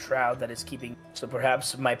the shroud that is keeping. So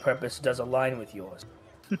perhaps my purpose does align with yours.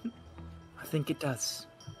 I think it does.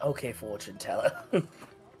 Okay, fortune teller.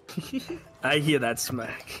 I hear that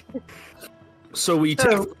smack. So we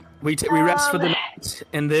rest for the night,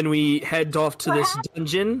 and then we head off to this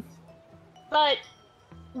dungeon. But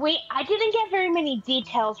I didn't get very many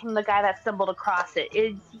details from the guy that stumbled across it.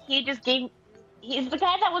 He's the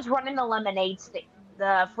guy that was running the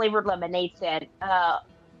the flavored lemonade stand. I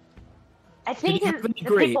think Did he have any the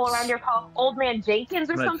people grapes? around here call him Old Man Jenkins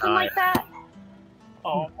or I'm gonna something die. like that.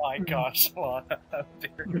 Oh my gosh, Lana. Oh,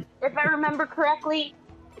 dear. If I remember correctly.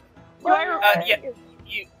 Yeah,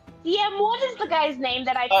 what is the guy's name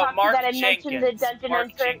that I talked to Mark that I mentioned the Jenkins. dungeon Mark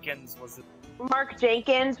entrance? Jenkins was it. Mark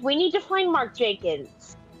Jenkins. We need to find Mark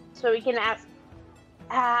Jenkins so we can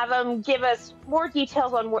have him give us more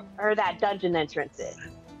details on where that dungeon entrance is.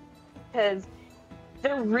 Because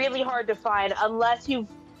they're really hard to find unless you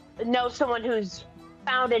know someone who's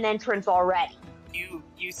found an entrance already.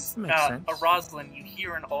 Makes sense. Rosalind, you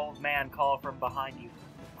hear an old man call from behind you.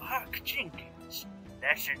 Mark Jenkins.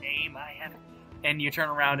 That's your name, I have. And you turn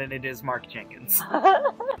around and it is Mark Jenkins.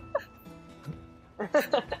 Oh,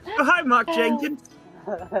 hi, Mark Jenkins.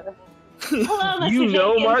 Hello, Mr. You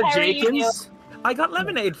know Jenkins. Mark How are you? Jenkins? I got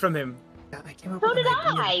lemonade from him. I came up So with did an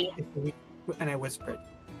I. idea. And I whispered.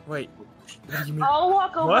 Wait, what do you mean? I'll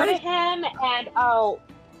walk over What? to him and I'll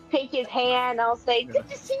take his hand. I'll say, "Good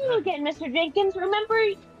to see you again, Mr. Jenkins. Remember,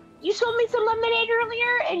 you sold me some lemonade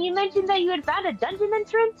earlier, and you mentioned that you had found a dungeon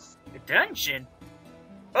entrance." A dungeon?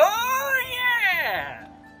 Oh, yeah!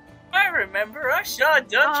 I remember. I saw a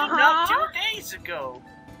dungeon not 2 days ago.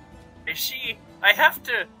 I have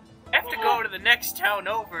to go to the next town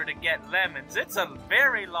over to get lemons. It's a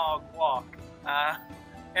very long walk.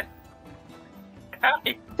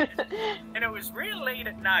 And it was real late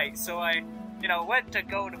at night, so I, went to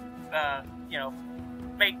go to,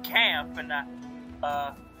 make camp, and then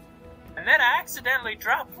I accidentally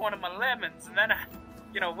dropped one of my lemons, and then I,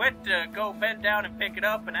 went to go bend down and pick it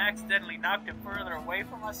up, and I accidentally knocked it further away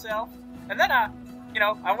from myself, and then I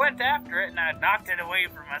went after it, and I knocked it away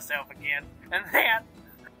from myself again, and then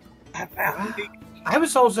I found it. I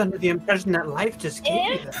was also under the impression that life just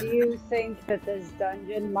gave you that. Do you think that this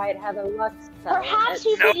dungeon might have a luck spell? Perhaps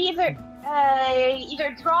you could either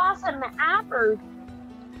draw us a map or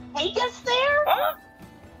take us there. Huh?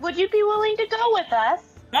 Would you be willing to go with us?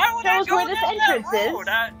 Why would Show I us go where this down that entrance is. road?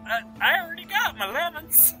 I already got my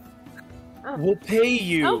lemons. We'll pay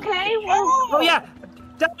you. Okay, well, Oh yeah,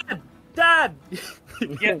 Dad.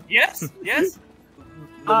 Yes. The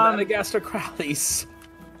Madagascar Crowleys.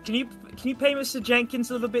 Can you pay Mr. Jenkins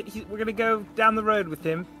a little bit? We're gonna go down the road with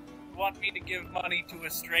him. Want me to give money to a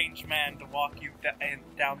strange man to walk you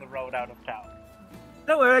down the road out of town?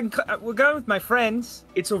 No, we're going with my friends.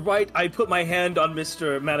 It's a right. I put my hand on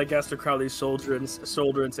Mr. Madagascar Crowley's shoulder and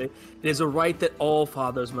say, "It is a right that all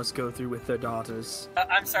fathers must go through with their daughters."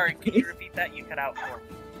 I'm sorry, can you repeat that? You cut out for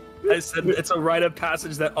me. I said it's a rite of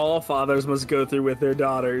passage that all fathers must go through with their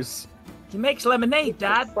daughters. He makes lemonade,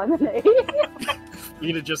 Dad. Lemonade.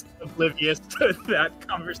 You're just oblivious to that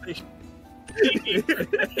conversation. He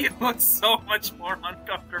looks so much more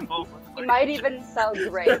uncomfortable with He it. might even sell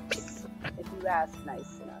grapes if you ask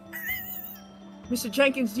nice enough, Mr.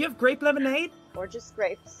 Jenkins, do you have grape lemonade? or just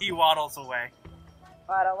grapes. He waddles away.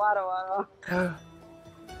 Wada wada wada.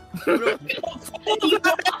 We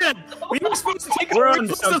were supposed to take We're a on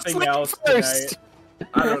break something first. else tonight.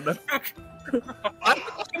 I don't know.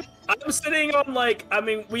 I'm sitting on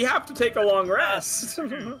we have to take a long rest.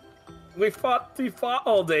 we fought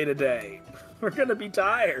all day today. We're gonna be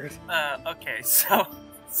tired. Okay, so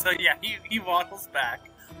yeah, he waddles back.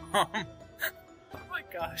 Oh my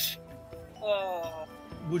gosh.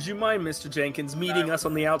 Would you mind, Mr. Jenkins, meeting us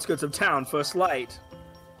on the outskirts of town, First Light?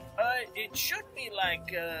 It should be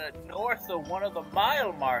north of one of the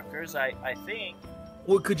mile markers, I think.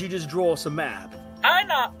 Or could you just draw us a map? I'm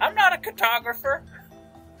not a cartographer.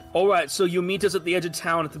 All right, so you meet us at the edge of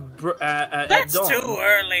town at That's dawn. too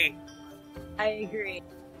early. I agree.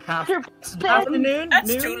 Afternoon? That's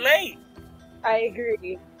Noon? too late. I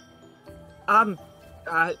agree.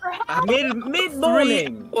 Mid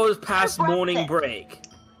morning. 3 hours past morning break.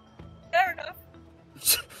 Fair enough.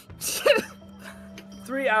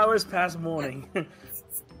 3 hours past morning. You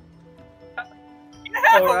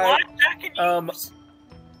have All a right. watch I can use.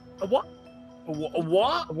 A what? A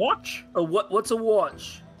what? A watch? What's a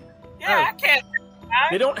watch? Yeah, I can't.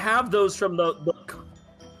 They don't have those from the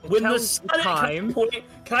when the tells sun. the time.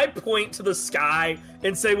 Can I point to the sky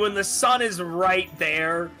and say when the sun is right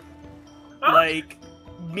there? Like,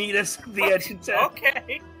 meet us at the edge of town.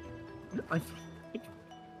 Okay.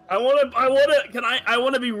 I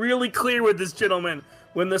want to be really clear with this gentleman.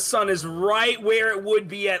 When the sun is right where it would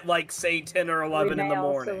be at, say, 10 or 11 we in may the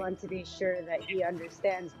morning. also want to be sure that he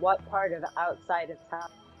understands what part of outside of town.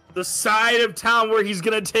 The side of town where he's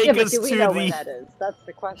going to take Yeah, but us do we to know the... where that is? That's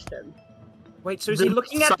the question. Wait, so is he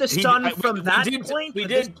looking at the sun from that point?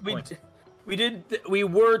 We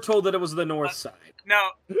were told that it was the north side. No,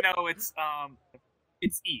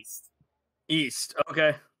 it's east. East,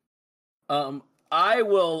 okay. I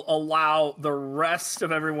will allow the rest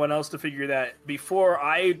of everyone else to figure that before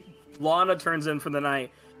Lana turns in for the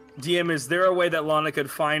night. DM, is there a way that Lana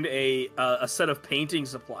could find a set of painting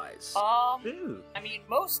supplies? I mean,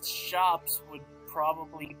 most shops would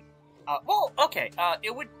probably.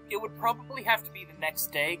 It would probably have to be the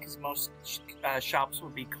next day because most shops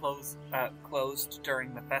would be closed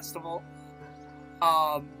during the festival.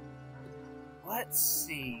 Let's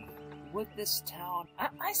see. With this town,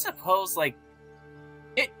 I suppose like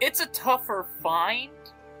it's a tougher find.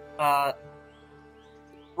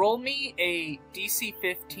 Roll me a DC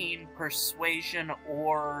 15 persuasion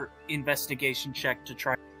or investigation check to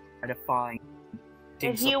try to find.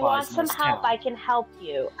 If you want some help, I can help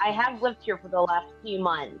you. I have lived here for the last few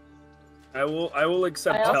months. I will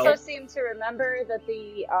accept help. I also seem to remember that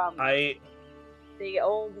the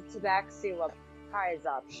old Tabaxi were prize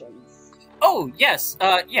options. Oh yes,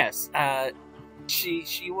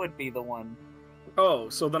 she would be the one. Oh,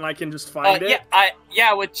 so then I can just find it?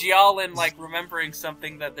 Yeah, with Gialin, like, remembering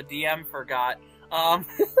something that the DM forgot.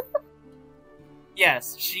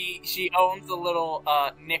 Yes, she owns a little,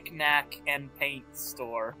 knick-knack and paint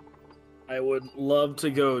store. I would love to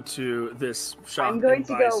go to this shop. I'm going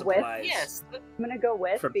to go supplies. with. Yes. I'm going to go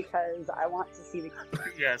with because I want to see the.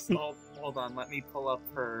 Yes, hold on, let me pull up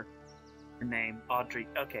her name. Audrey.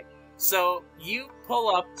 Okay. So, you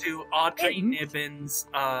pull up to Audrey Nibbin's,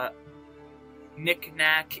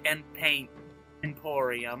 knick-knack and paint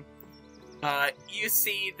emporium. You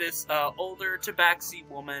see this older tabaxi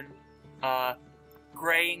woman,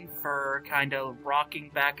 graying fur, kind of rocking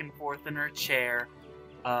back and forth in her chair,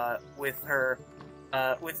 with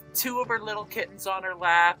two of her little kittens on her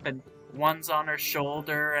lap, and one's on her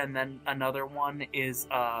shoulder, and then another one is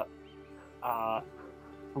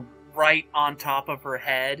right on top of her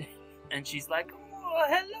head, and she's like, "Oh,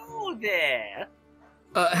 hello there."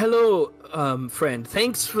 Hello, friend.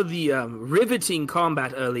 Thanks for the riveting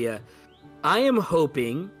combat earlier. I am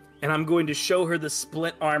hoping, and I'm going to show her the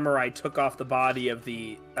splint armor I took off the body of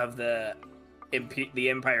the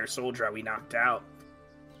Empire soldier we knocked out.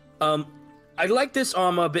 I like this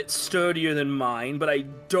armor a bit sturdier than mine, but I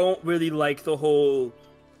don't really like the whole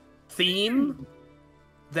theme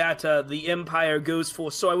that the Empire goes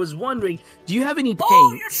for. So I was wondering, do you have any paint?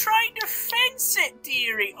 Oh, you're trying to fence it,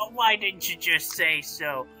 dearie. Oh, why didn't you just say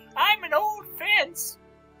so? I'm an old fence.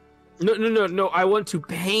 No. I want to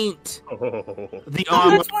paint the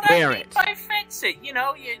armor. That's what I mean by fence it. You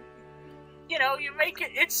make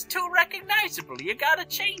it. It's too recognizable. You gotta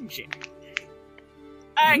change it.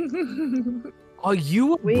 Are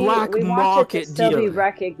you a black we market dealer? We want it to still be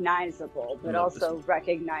recognizable, but also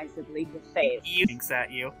recognizably defaced. Thinks at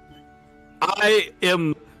you. I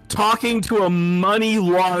am talking to a money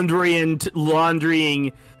laundering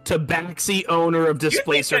tabaxi owner of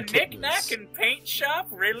Displacer You think a knick-knack and paint shop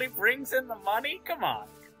really brings in the money? Come on.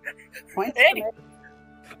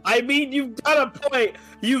 I mean, you've got a point.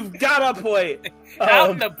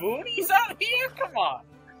 Counting the booties out here? Come on.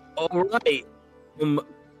 All right.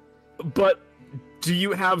 But do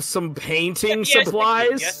you have some painting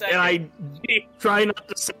supplies? Yes, I try not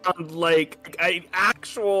to sound like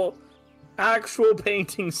actual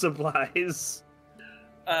painting supplies.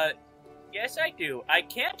 Yes, I do. I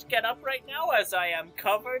can't get up right now as I am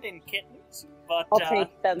covered in kittens, but I'll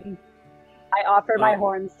take them. I offer my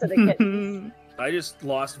horns to the kittens. I just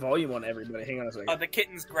lost volume on everybody. Hang on a second. The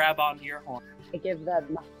kittens grab onto your horn. I give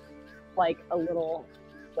them like a little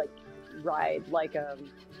ride, like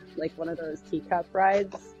one of those teacup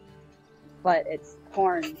rides, but it's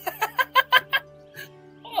horns.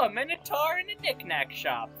 Oh, a minotaur in a knick-knack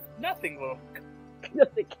shop. Nothing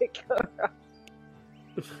can go wrong.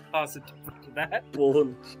 Positive to that.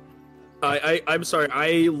 I'm sorry.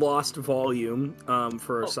 I lost volume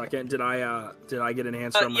for a second. Did I get an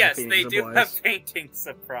answer on my yes, painting they supplies? do have painting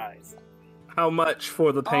supplies. How much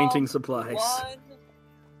for the painting supplies? 1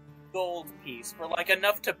 gold piece for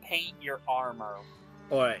enough to paint your armor.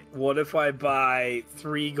 Alright, what if I buy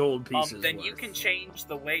 3 gold pieces Then worth? you can change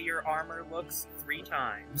the way your armor looks 3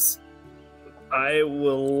 times. I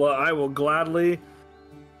will gladly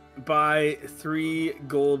buy 3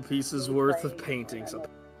 gold pieces worth of painting supplies.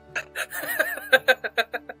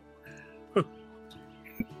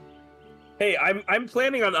 Hey, I'm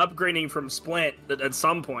planning on upgrading from Splint at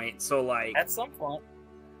some point, so at some point.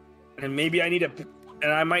 And maybe I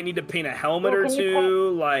might need to paint a helmet or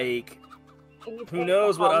two, who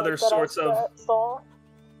knows what other sorts of...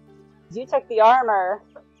 You took the armor.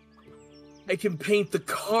 I can paint the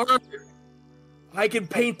cart. I can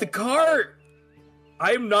paint the cart.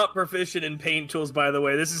 I'm not proficient in paint tools, by the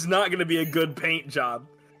way. This is not going to be a good paint job.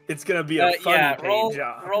 It's going to be a funny paint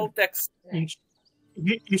job. Roll dex. You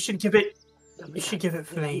should give it. You should give it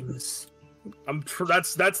flames.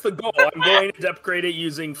 That's the goal. I'm going to upgrade it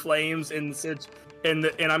using flames and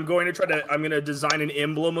I'm going to I'm going to design an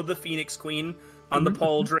emblem of the Phoenix Queen on the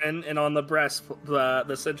pauldron and on the breast,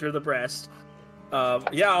 the center of the breast.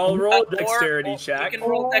 I'll roll a dexterity check. You can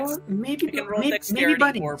roll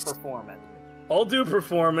dexterity or performance. I'll do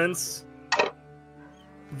performance.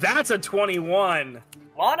 That's a 21.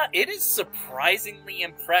 Lana, it is surprisingly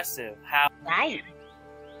impressive how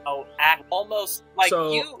act almost like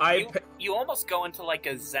so you almost go into like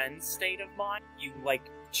a zen state of mind. You like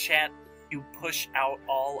chant, you push out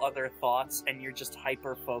all other thoughts, and you're just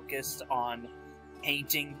hyper focused on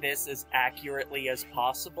painting this as accurately as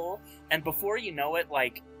possible. And before you know it,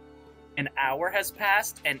 like an hour has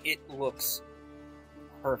passed, and it looks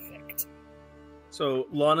perfect. So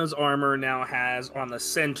Lana's armor now has on the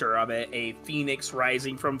center of it a phoenix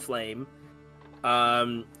rising from flame.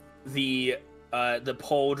 The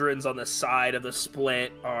pauldrons on the side of the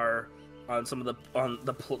split are on some of the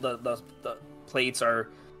plates are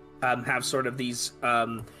have sort of these.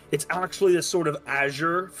 It's actually this sort of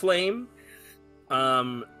azure flame,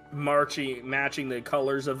 matching the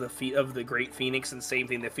colors of the great phoenix, and same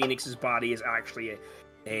thing. The phoenix's body is actually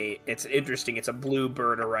it's interesting. It's a blue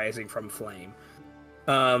bird arising from flame.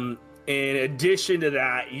 In addition to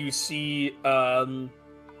that, you see some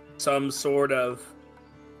sort of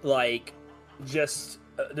like just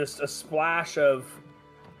a splash of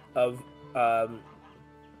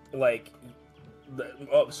like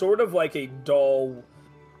sort of like a dull.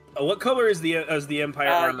 What color is the Empire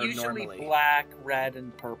armor usually normally? Black, red,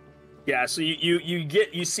 and purple. Yeah, so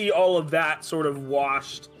you see all of that sort of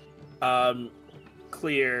washed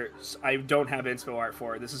clear. I don't have inspo art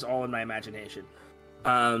for it. This is all in my imagination.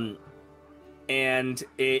 And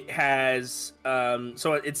it has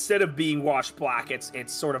so instead of being washed black,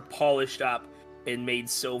 it's sort of polished up and made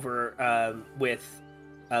silver with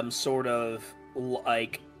sort of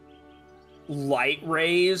like light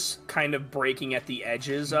rays kind of breaking at the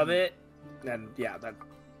edges of it. And yeah,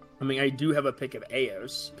 I do have a picture of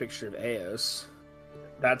Eos.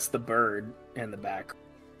 That's the bird in the back.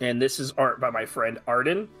 And this is art by my friend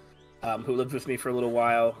Arden, who lived with me for a little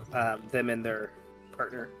while. Them and their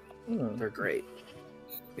partner, they're great.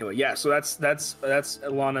 Anyway, yeah. So that's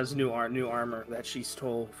Lana's new armor that she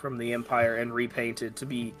stole from the Empire and repainted to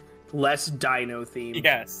be less dino themed.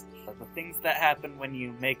 Yes, the things that happen when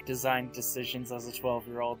you make design decisions as a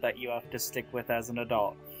 12-year-old that you have to stick with as an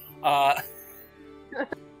adult.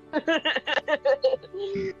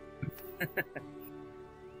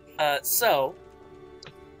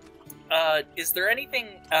 Is there anything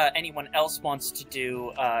anyone else wants to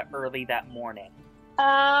do early that morning?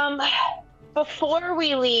 Before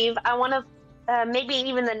we leave, I want to, maybe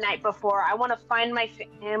even the night before, I want to find my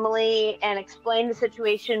family and explain the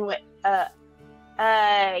situation with,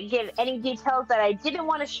 give any details that I didn't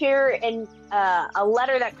want to share in a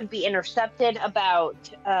letter that could be intercepted about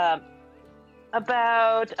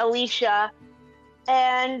Alicia.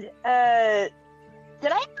 And,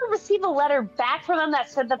 did I ever receive a letter back from them that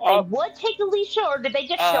said that they would take Alicia, or did they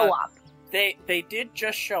just show up? They did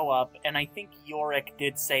just show up, and I think Yorick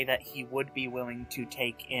did say that he would be willing to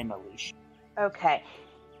take in Alicia. Okay.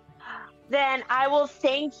 Then I will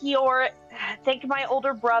thank my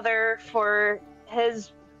older brother for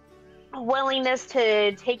his willingness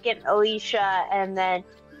to take in Alicia, and then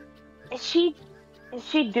is she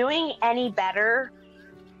doing any better?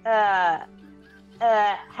 Has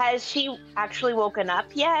she actually woken up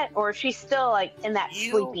yet, or is she still like in that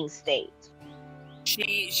sleeping state?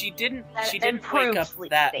 She didn't wake up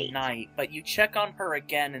that night, but you check on her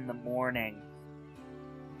again in the morning,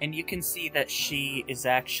 and you can see that she is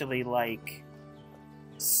actually like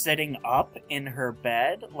sitting up in her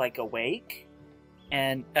bed, like awake,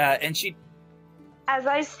 and she. As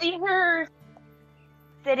I see her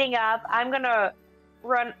sitting up, I'm gonna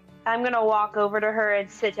walk over to her and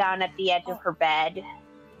sit down at the edge of her bed.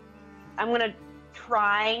 I'm gonna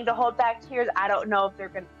trying to hold back tears. I don't know if they're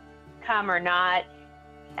gonna come or not.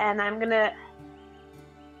 And I'm gonna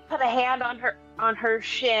put a hand on her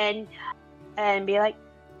shin and be like,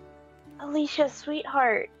 Alicia,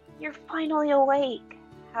 sweetheart, you're finally awake.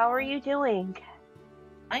 How are you doing?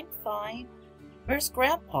 I'm fine. Where's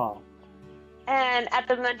Grandpa? And at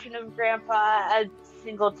the mention of Grandpa, a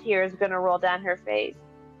single tear is gonna roll down her face.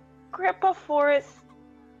 Grandpa Forrest,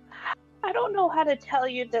 I don't know how to tell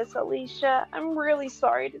you this, Alicia. I'm really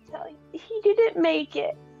sorry to tell you. He didn't make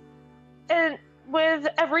it. and with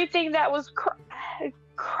everything that was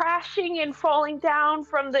crashing and falling down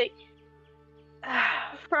from the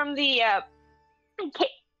from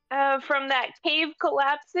that cave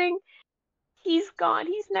collapsing, he's gone.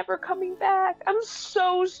 He's never coming back. I'm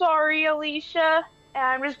so sorry, Alicia. And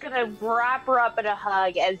I'm just gonna wrap her up in a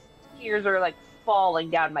hug as tears are like falling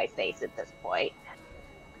down my face at this point.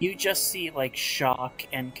 You just see like shock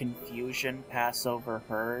and confusion pass over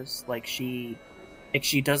hers, like she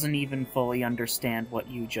doesn't even fully understand what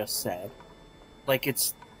you just said. Like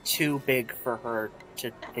it's too big for her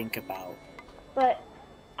to think about. But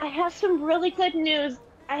I have some really good news.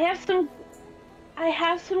 I have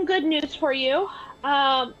some good news for you.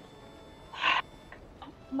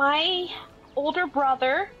 My older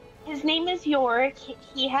brother, his name is Yorick.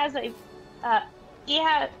 He has a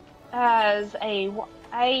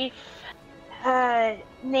wife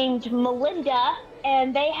named Melinda,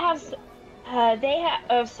 and they have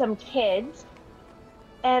some kids,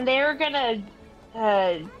 and they're gonna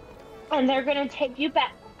take you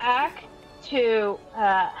back to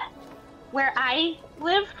where I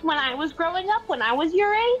lived when I was growing up, when I was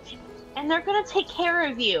your age, and they're gonna take care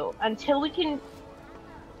of you until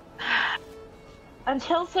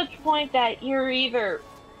such point that you're either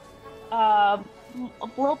a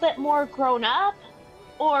little bit more grown up,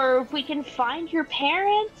 or if we can find your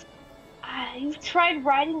parents. You've tried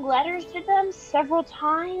writing letters to them several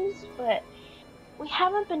times, but we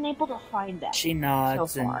haven't been able to find them. She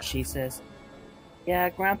nods so far. and she says, "Yeah,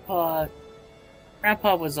 Grandpa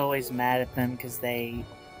was always mad at them because they,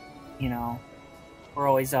 were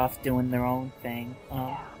always off doing their own thing.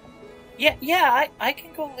 Yeah, I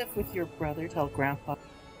can go live with your brother till Grandpa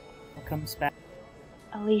comes back."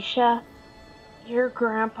 Alicia, your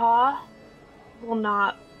grandpa will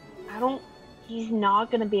not. He's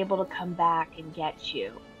not going to be able to come back and get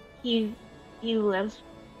you. He lives.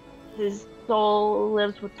 His soul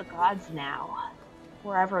lives with the gods now,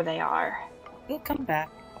 wherever they are. He'll come back,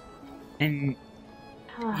 and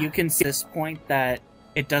you can see at this point that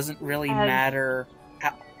it doesn't really matter.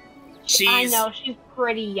 I know she's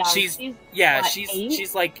pretty young.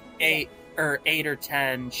 She's like 8 or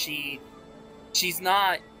 10. She's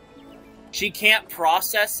not. She can't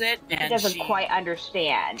process it, and she doesn't quite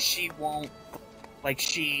understand. She won't.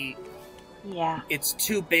 Yeah. It's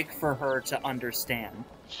too big for her to understand.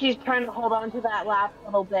 She's trying to hold on to that last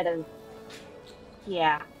little bit of.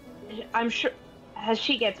 Yeah. I'm sure as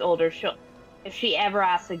she gets older, if she ever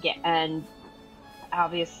asks again, and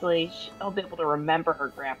obviously she'll be able to remember her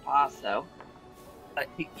grandpa, so.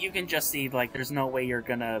 You can just see, there's no way you're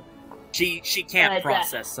gonna. She can't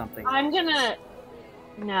process something. I am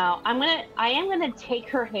gonna take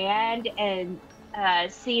her hand and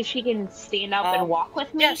see if she can stand up and walk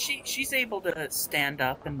with me. Yeah, she's able to stand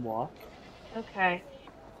up and walk. Okay.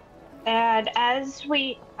 And as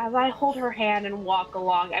I hold her hand and walk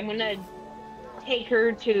along, I'm gonna take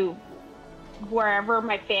her to wherever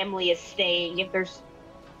my family is staying. If there's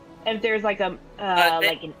like an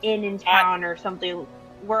inn in town or something,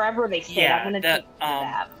 wherever they stay, I'm gonna take her to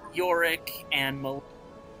that. Yorick and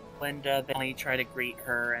Melinda, they only try to greet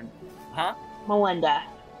her and... Huh? Melinda.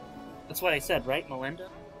 That's what I said, right? Melinda?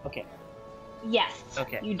 Okay. Yes.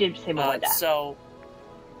 Okay. You did say Melinda. So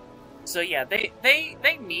yeah, they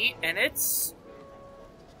meet, and it's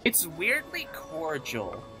weirdly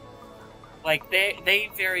cordial. Like, they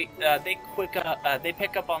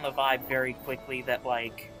pick up on the vibe very quickly that,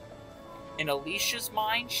 in Alicia's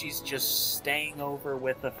mind, she's just staying over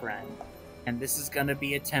with a friend. And this is gonna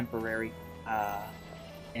be a temporary,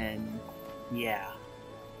 and yeah.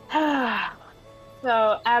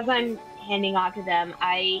 So, as I'm handing off to them,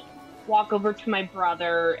 I walk over to my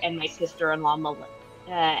brother and my sister-in-law, Melinda,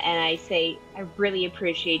 and I say, I really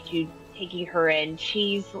appreciate you taking her in.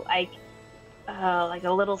 She's like a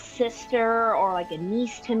little sister or like a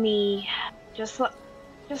niece to me, just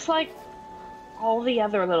like all the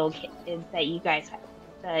other little kids that you guys have,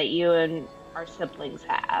 that you and our siblings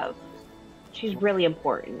have. She's really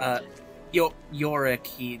important. Yorick,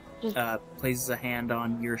 he places a hand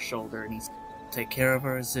on your shoulder and he's take care of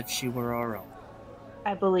her as if she were our own.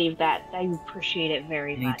 I believe that. I appreciate it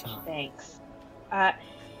very much. Thanks.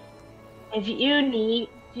 If you need,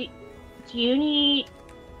 do you need?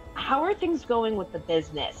 How are things going with the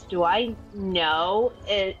business? Do I know?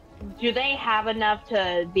 Do they have enough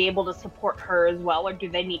to be able to support her as well, or do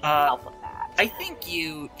they need some help with that? I think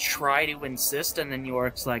you try to insist, and then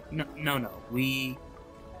Yorick's like, no, we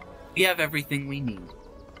have everything we need.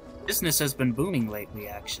 Business has been booming lately,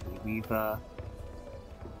 actually. We've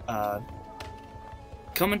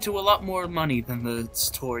come into a lot more money than the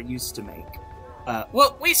store used to make.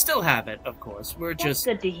 Well, we still have it, of course. We're That's just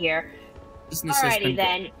good to hear. Business has been Alrighty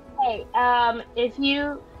then. Hey,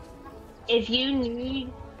 if you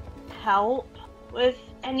need help with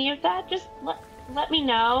any of that, just let me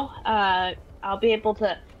know. I'll be able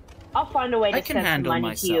to. I'll find a way I to can send some handle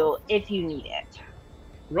money to you myself. if you need it.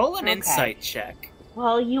 Roll an Okay. insight check.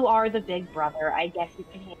 Well, you are the big brother. I guess you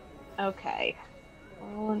can. Okay.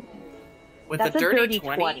 With That's the a dirty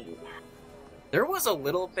 20. there was a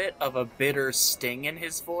little bit of a bitter sting in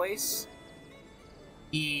his voice.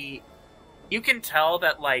 You can tell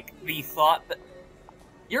that, like, the thought that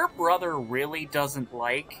your brother really doesn't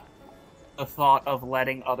like the thought of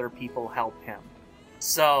letting other people help him.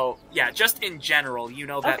 So, yeah, just in general, you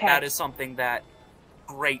know that Okay. that is something that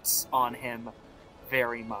grates on him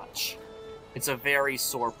very much. It's a very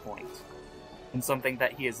sore point, and something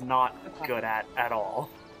that he is not Okay. good at all,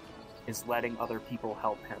 is letting other people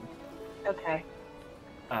help him. Okay.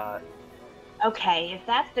 Okay, if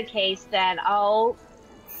that's the case, then I'll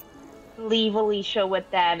leave Alicia with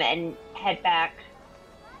them and head back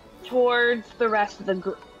towards the rest of the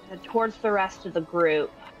group.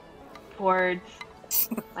 Towards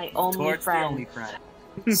my only towards friend. the only friend.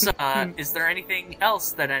 So, is there anything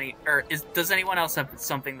else that does anyone else have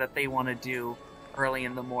something that they want to do early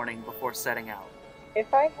in the morning before setting out?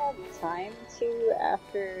 If I have time to,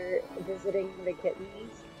 after visiting the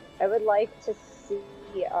kittens, I would like to see,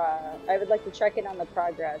 I would like to check in on the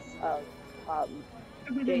progress of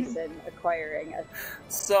Jason acquiring a...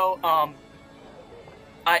 So,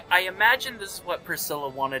 I imagine this is what Priscilla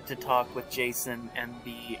wanted to talk with Jason and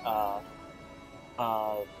the,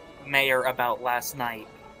 mayor about last night.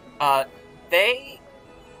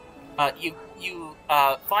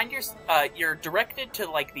 You're directed to,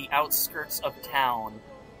 like, the outskirts of town.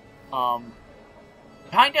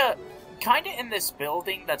 Kinda in this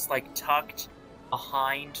building that's, like, tucked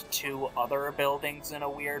behind two other buildings in a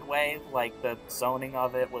weird way. Like, the zoning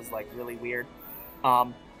of it was, like, really weird.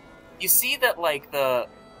 You see that, like,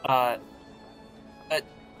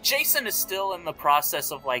 Jason is still in the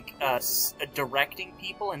process of, like, directing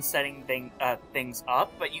people and setting things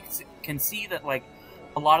up, but you can see that, like,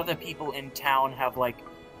 a lot of the people in town have, like,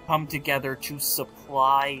 come together to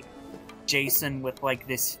supply Jason with, like,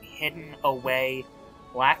 this hidden away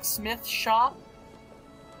blacksmith shop.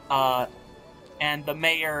 And the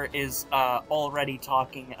mayor is already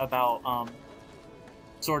talking about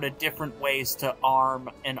sort of different ways to arm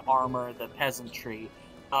and armor the peasantry.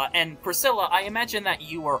 And Priscilla, I imagine that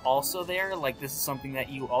you are also there. Like, this is something that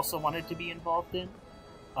you also wanted to be involved in.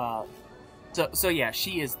 So yeah,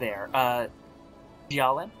 she is there.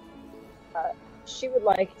 Jialin? She would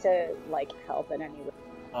like to, like, help in any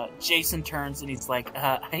way. Jason turns and he's like,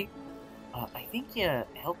 I think you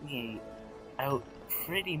helped me out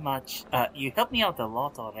pretty much. You helped me out a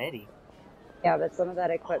lot already. Yeah, but some of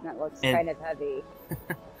that equipment looks kind of heavy.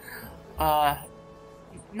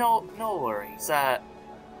 No worries.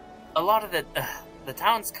 A lot of the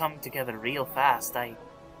towns come together real fast. I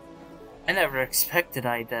never expected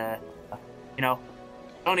I'd,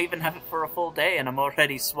 don't even have it for a full day and I'm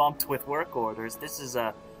already swamped with work orders.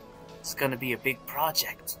 It's gonna be a big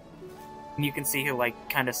project. And you can see he, like,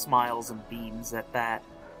 kind of smiles and beams at that.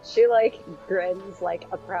 She, like, grins, like,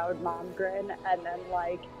 a proud mom grin, and then,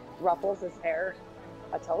 like, ruffles his hair.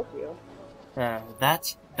 I told you.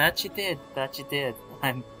 That you did.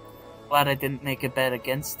 I'm glad I didn't make a bet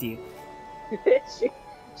against you.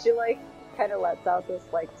 she like, kind of lets out this,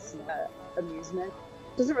 like, amusement.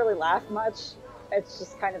 Doesn't really laugh much. It's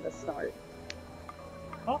just kind of a snort.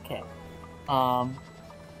 Okay.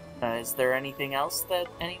 Is there anything else that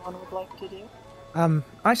anyone would like to do?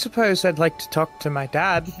 I suppose I'd like to talk to my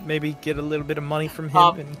dad, maybe get a little bit of money from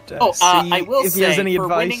him, and see I will if he has say, any for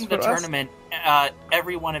advice winning the for us. tournament,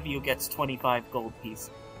 every one of you gets 25 gold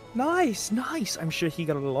pieces. Nice. I'm sure he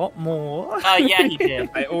got a lot more. Yeah, he did.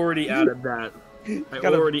 I already added that.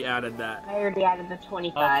 I already added the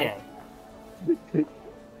 25. Okay.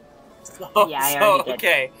 So, Yeah, I already did.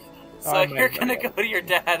 Okay. So Oh, you're my gonna God. go to your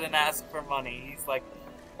dad and ask for money. He's like,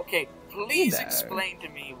 okay, please No. explain to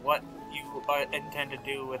me what you intend to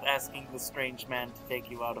do with asking the strange man to take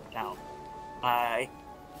you out of town.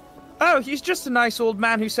 Oh, he's just a nice old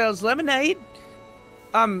man who sells lemonade.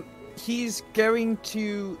 He's going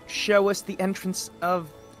to show us the entrance of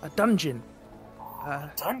a dungeon.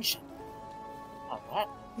 Dungeon? Oh, that...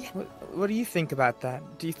 What do you think about that?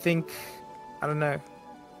 Do you think, I don't know,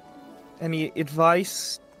 any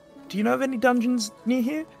advice? Do you know of any dungeons near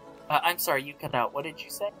here? I'm sorry, you cut out. What did you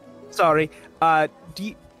say? Sorry. I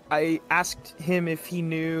asked him if he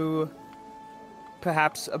knew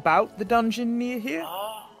perhaps about the dungeon near here.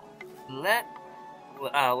 Let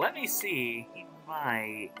me see. He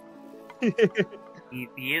might.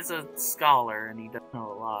 He is a scholar, and he does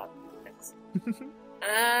know a lot.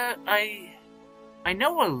 I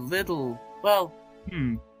know a little. Well,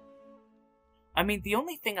 I mean, the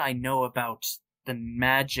only thing I know about the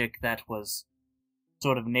magic that was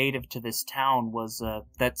sort of native to this town was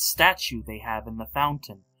that statue they have in the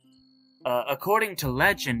fountain. According to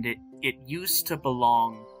legend, it used to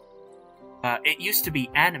belong. It used to be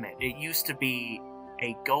animate. It used to be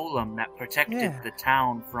a golem that protected the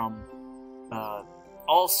town from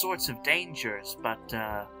all sorts of dangers, but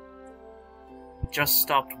it just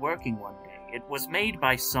stopped working one day. It was made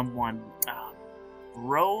by someone,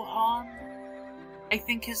 Rohan, I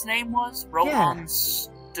think his name was? Rohan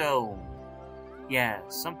Stone. Yeah,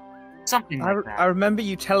 something like that. I remember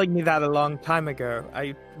you telling me that a long time ago.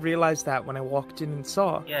 I realized that when I walked in and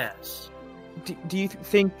saw. Yes. Do you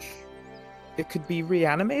think it could be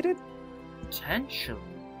reanimated? Potentially.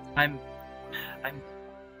 I'm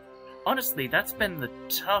honestly, that's been the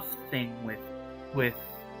tough thing with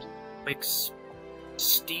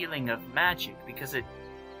stealing of magic, because it,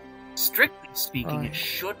 strictly speaking, it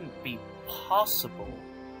shouldn't be possible.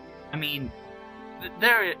 I mean,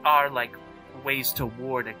 there are, like, ways to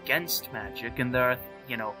ward against magic, and there are,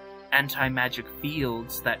 anti-magic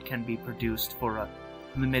fields that can be produced for a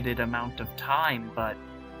limited amount of time, but,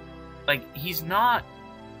 like, he's not...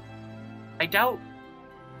 I doubt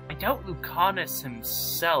Lucanus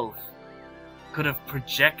himself could have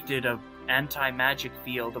projected a anti-magic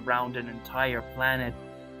field around an entire planet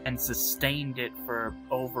and sustained it for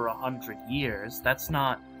over 100 years. That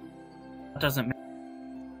doesn't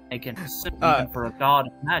make it simple even for a god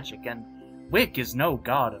of magic, and Wick is no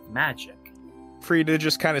god of magic. Frida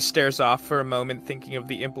just kind of stares off for a moment, thinking of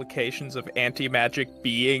the implications of anti-magic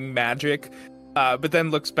being magic, but then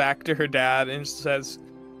looks back to her dad and says,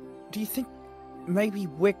 "Do you think maybe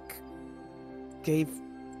Wick gave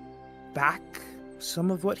back some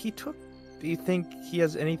of what he took? Do you think he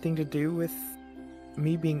has anything to do with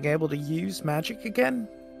me being able to use magic again?"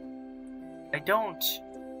 I don't.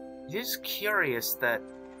 It is curious that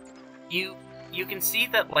you can see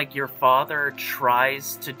that, like, your father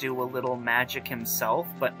tries to do a little magic himself,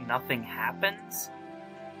 but nothing happens.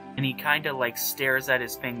 And he kind of, like, stares at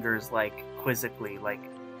his fingers, like, quizzically, like,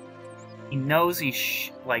 he knows he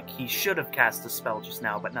should have cast a spell just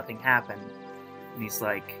now, but nothing happened. And he's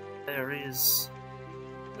like, there is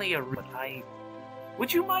only a...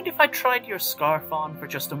 Would you mind if I tried your scarf on for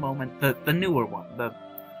just a moment? The newer one, the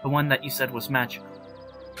one that you said was magical.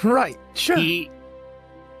 Right, sure.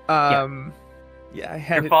 I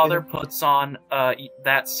had your father puts on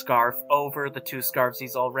that scarf over the two scarves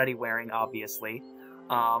he's already wearing, obviously.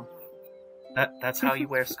 That's how you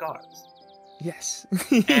wear scarves. Yes.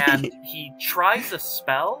 And he tries a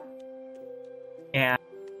spell, and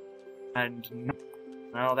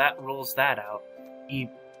no, that rules that out. He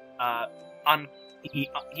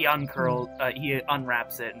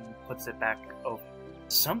unwraps it and puts it back over.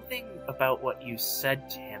 Something about what you said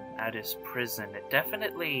to him at his prison,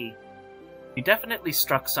 you definitely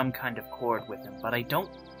struck some kind of chord with him, but I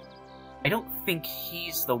don't think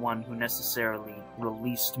he's the one who necessarily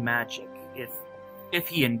released magic, if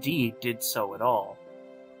he indeed did so at all.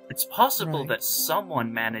 It's possible that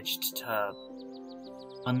someone managed to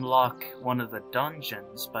unlock one of the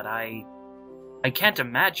dungeons, but I can't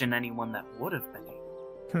imagine anyone that would have been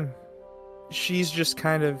able. She's just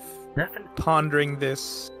kind of pondering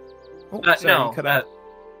this. You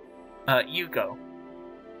go.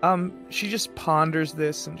 She just ponders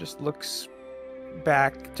this and just looks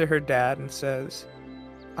back to her dad and says,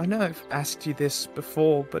 "I know I've asked you this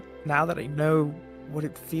before, but now that I know what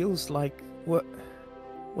it feels like, what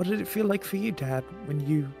did it feel like for you, Dad, when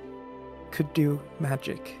you could do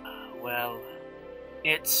magic?" Well,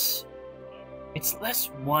 it's less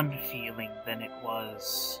one feeling than it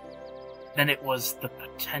was the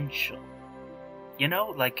potential.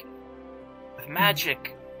 Like, with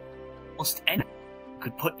magic, almost anything you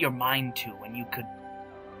could put your mind to, and you could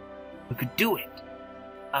do it.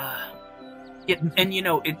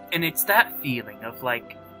 And it's that feeling of,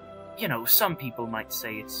 like, some people might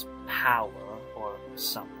say it's power or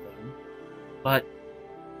something, but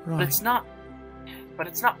it's not. But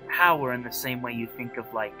it's not power in the same way you think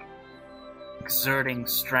of, like, exerting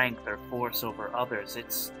strength or force over others.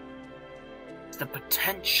 It's the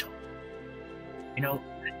potential.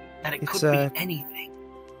 That it could be anything.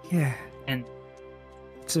 Yeah. And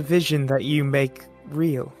it's a vision that you make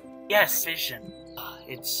real. Yes, vision.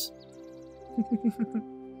 It's...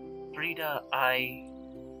 Frida, I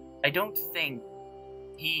don't think...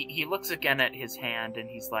 He looks again at his hand and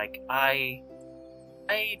he's like, I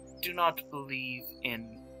do not believe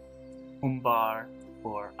in Umbar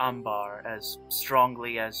or Ambar as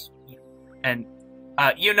strongly as you. And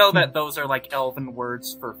you know that those are like elven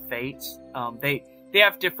words for fate. They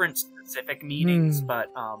have different specific meanings, but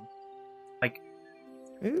like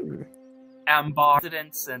Ooh. Ambar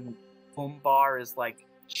residence and Umbar is like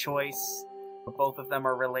choice. Both of them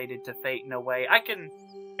are related to fate in a way. I can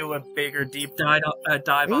do a bigger deep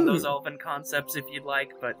dive on those elven concepts if you'd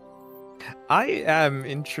like, but I am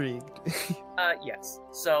intrigued. yes.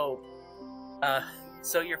 So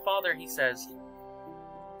your father, he says,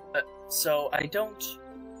 so I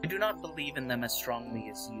do not believe in them as strongly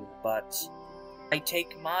as you, but I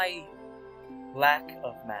take my lack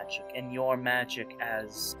of magic and your magic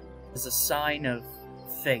as a sign of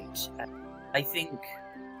fate. I think,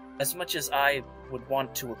 as much as I would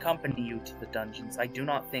want to accompany you to the dungeons, I do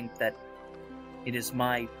not think that it is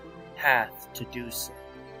my path to do so.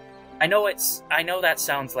 I know that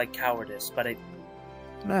sounds like cowardice, but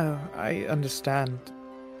No, I understand.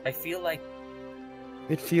 I feel like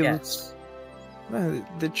It feels yes.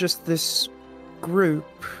 that just this group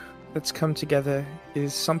that's come together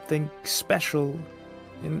is something special.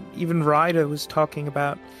 And even Ryder was talking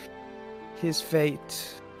about his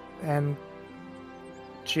fate, and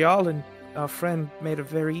Gialan, our friend, made a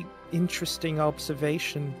very interesting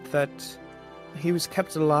observation that he was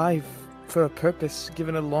kept alive for a purpose,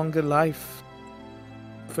 given a longer life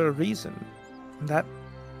for a reason. And that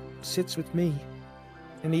sits with me.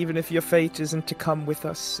 And even if your fate isn't to come with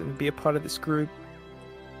us and be a part of this group,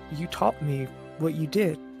 you taught me what you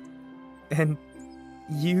did. And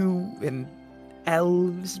you and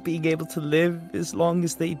elves being able to live as long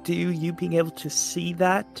as they do, you being able to see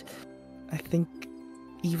that, I think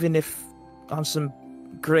even if on some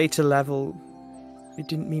greater level it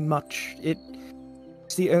didn't mean much,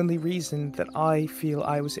 it's the only reason that I feel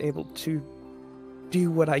I was able to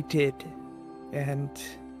do what I did. And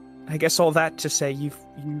I guess all that to say you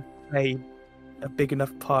played a big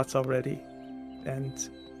enough part already, and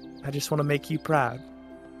I just want to make you proud.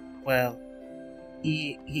 Well,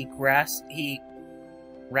 he wraps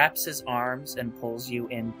his arms and pulls you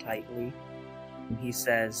in tightly, and he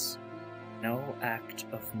says, "No act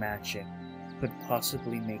of magic could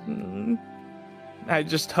possibly make me." I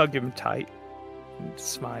just hug him tight and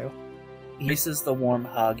smile. He kisses the warm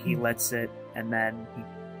hug, he lets it, and then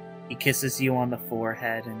he kisses you on the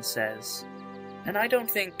forehead and says, "And I don't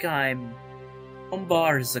think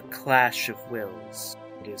Umbar is a clash of wills,"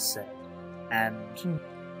 it is said. And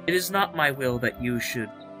it is not my will that you should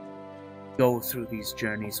go through these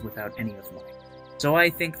journeys without any of mine. So I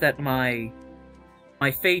think that my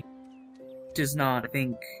fate is not.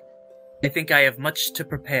 I think I have much to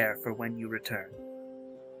prepare for when you return.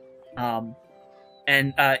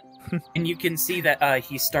 And you can see that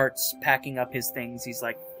he starts packing up his things. He's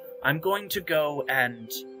like, "I'm going to go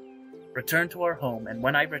and return to our home, and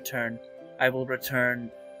when I return, I will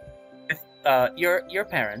return with your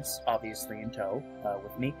parents, obviously in tow,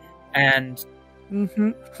 with me, and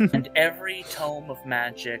and every tome of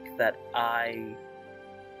magic that I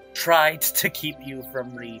tried to keep you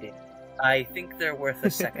from reading. I think they're worth a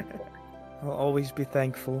second look." I'll always be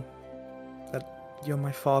thankful that you're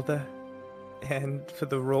my father, and for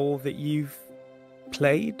the role that you've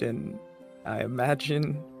played, and I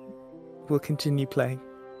imagine will continue playing.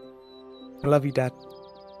 I love you, Dad.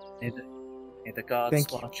 May the gods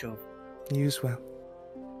Thank you. watch over. You as well.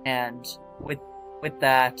 And with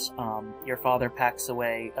that, your father packs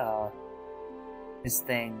away his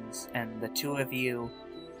things, and the two of you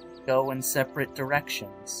go in separate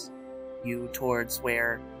directions. You towards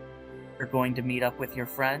where you're going to meet up with your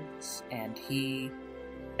friends, and he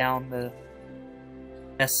down the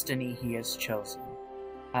destiny he has chosen.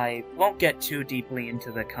 I won't get too deeply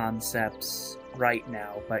into the concepts right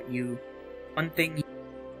now, but one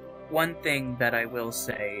thing that I will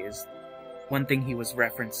say is, one thing he was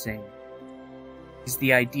referencing is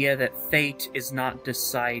the idea that fate is not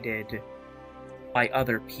decided by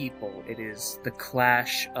other people. It is the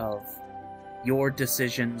clash of your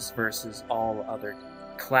decisions versus all other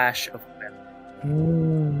clash of them.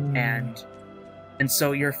 And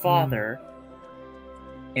so your father,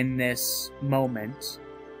 in this moment,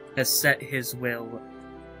 has set his will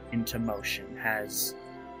into motion, has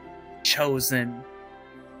chosen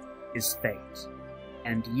his fate.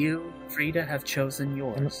 And you, Frida, have chosen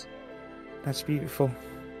yours. That's beautiful.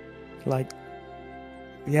 Like,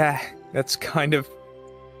 yeah, that's kind of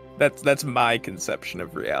that's my conception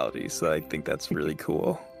of reality, so I think that's really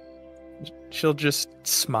cool. She'll just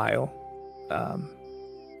smile,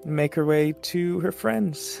 make her way to her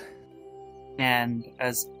friends. And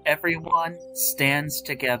as everyone stands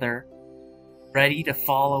together, ready to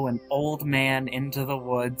follow an old man into the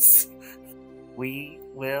woods we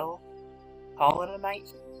will call it a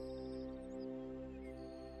night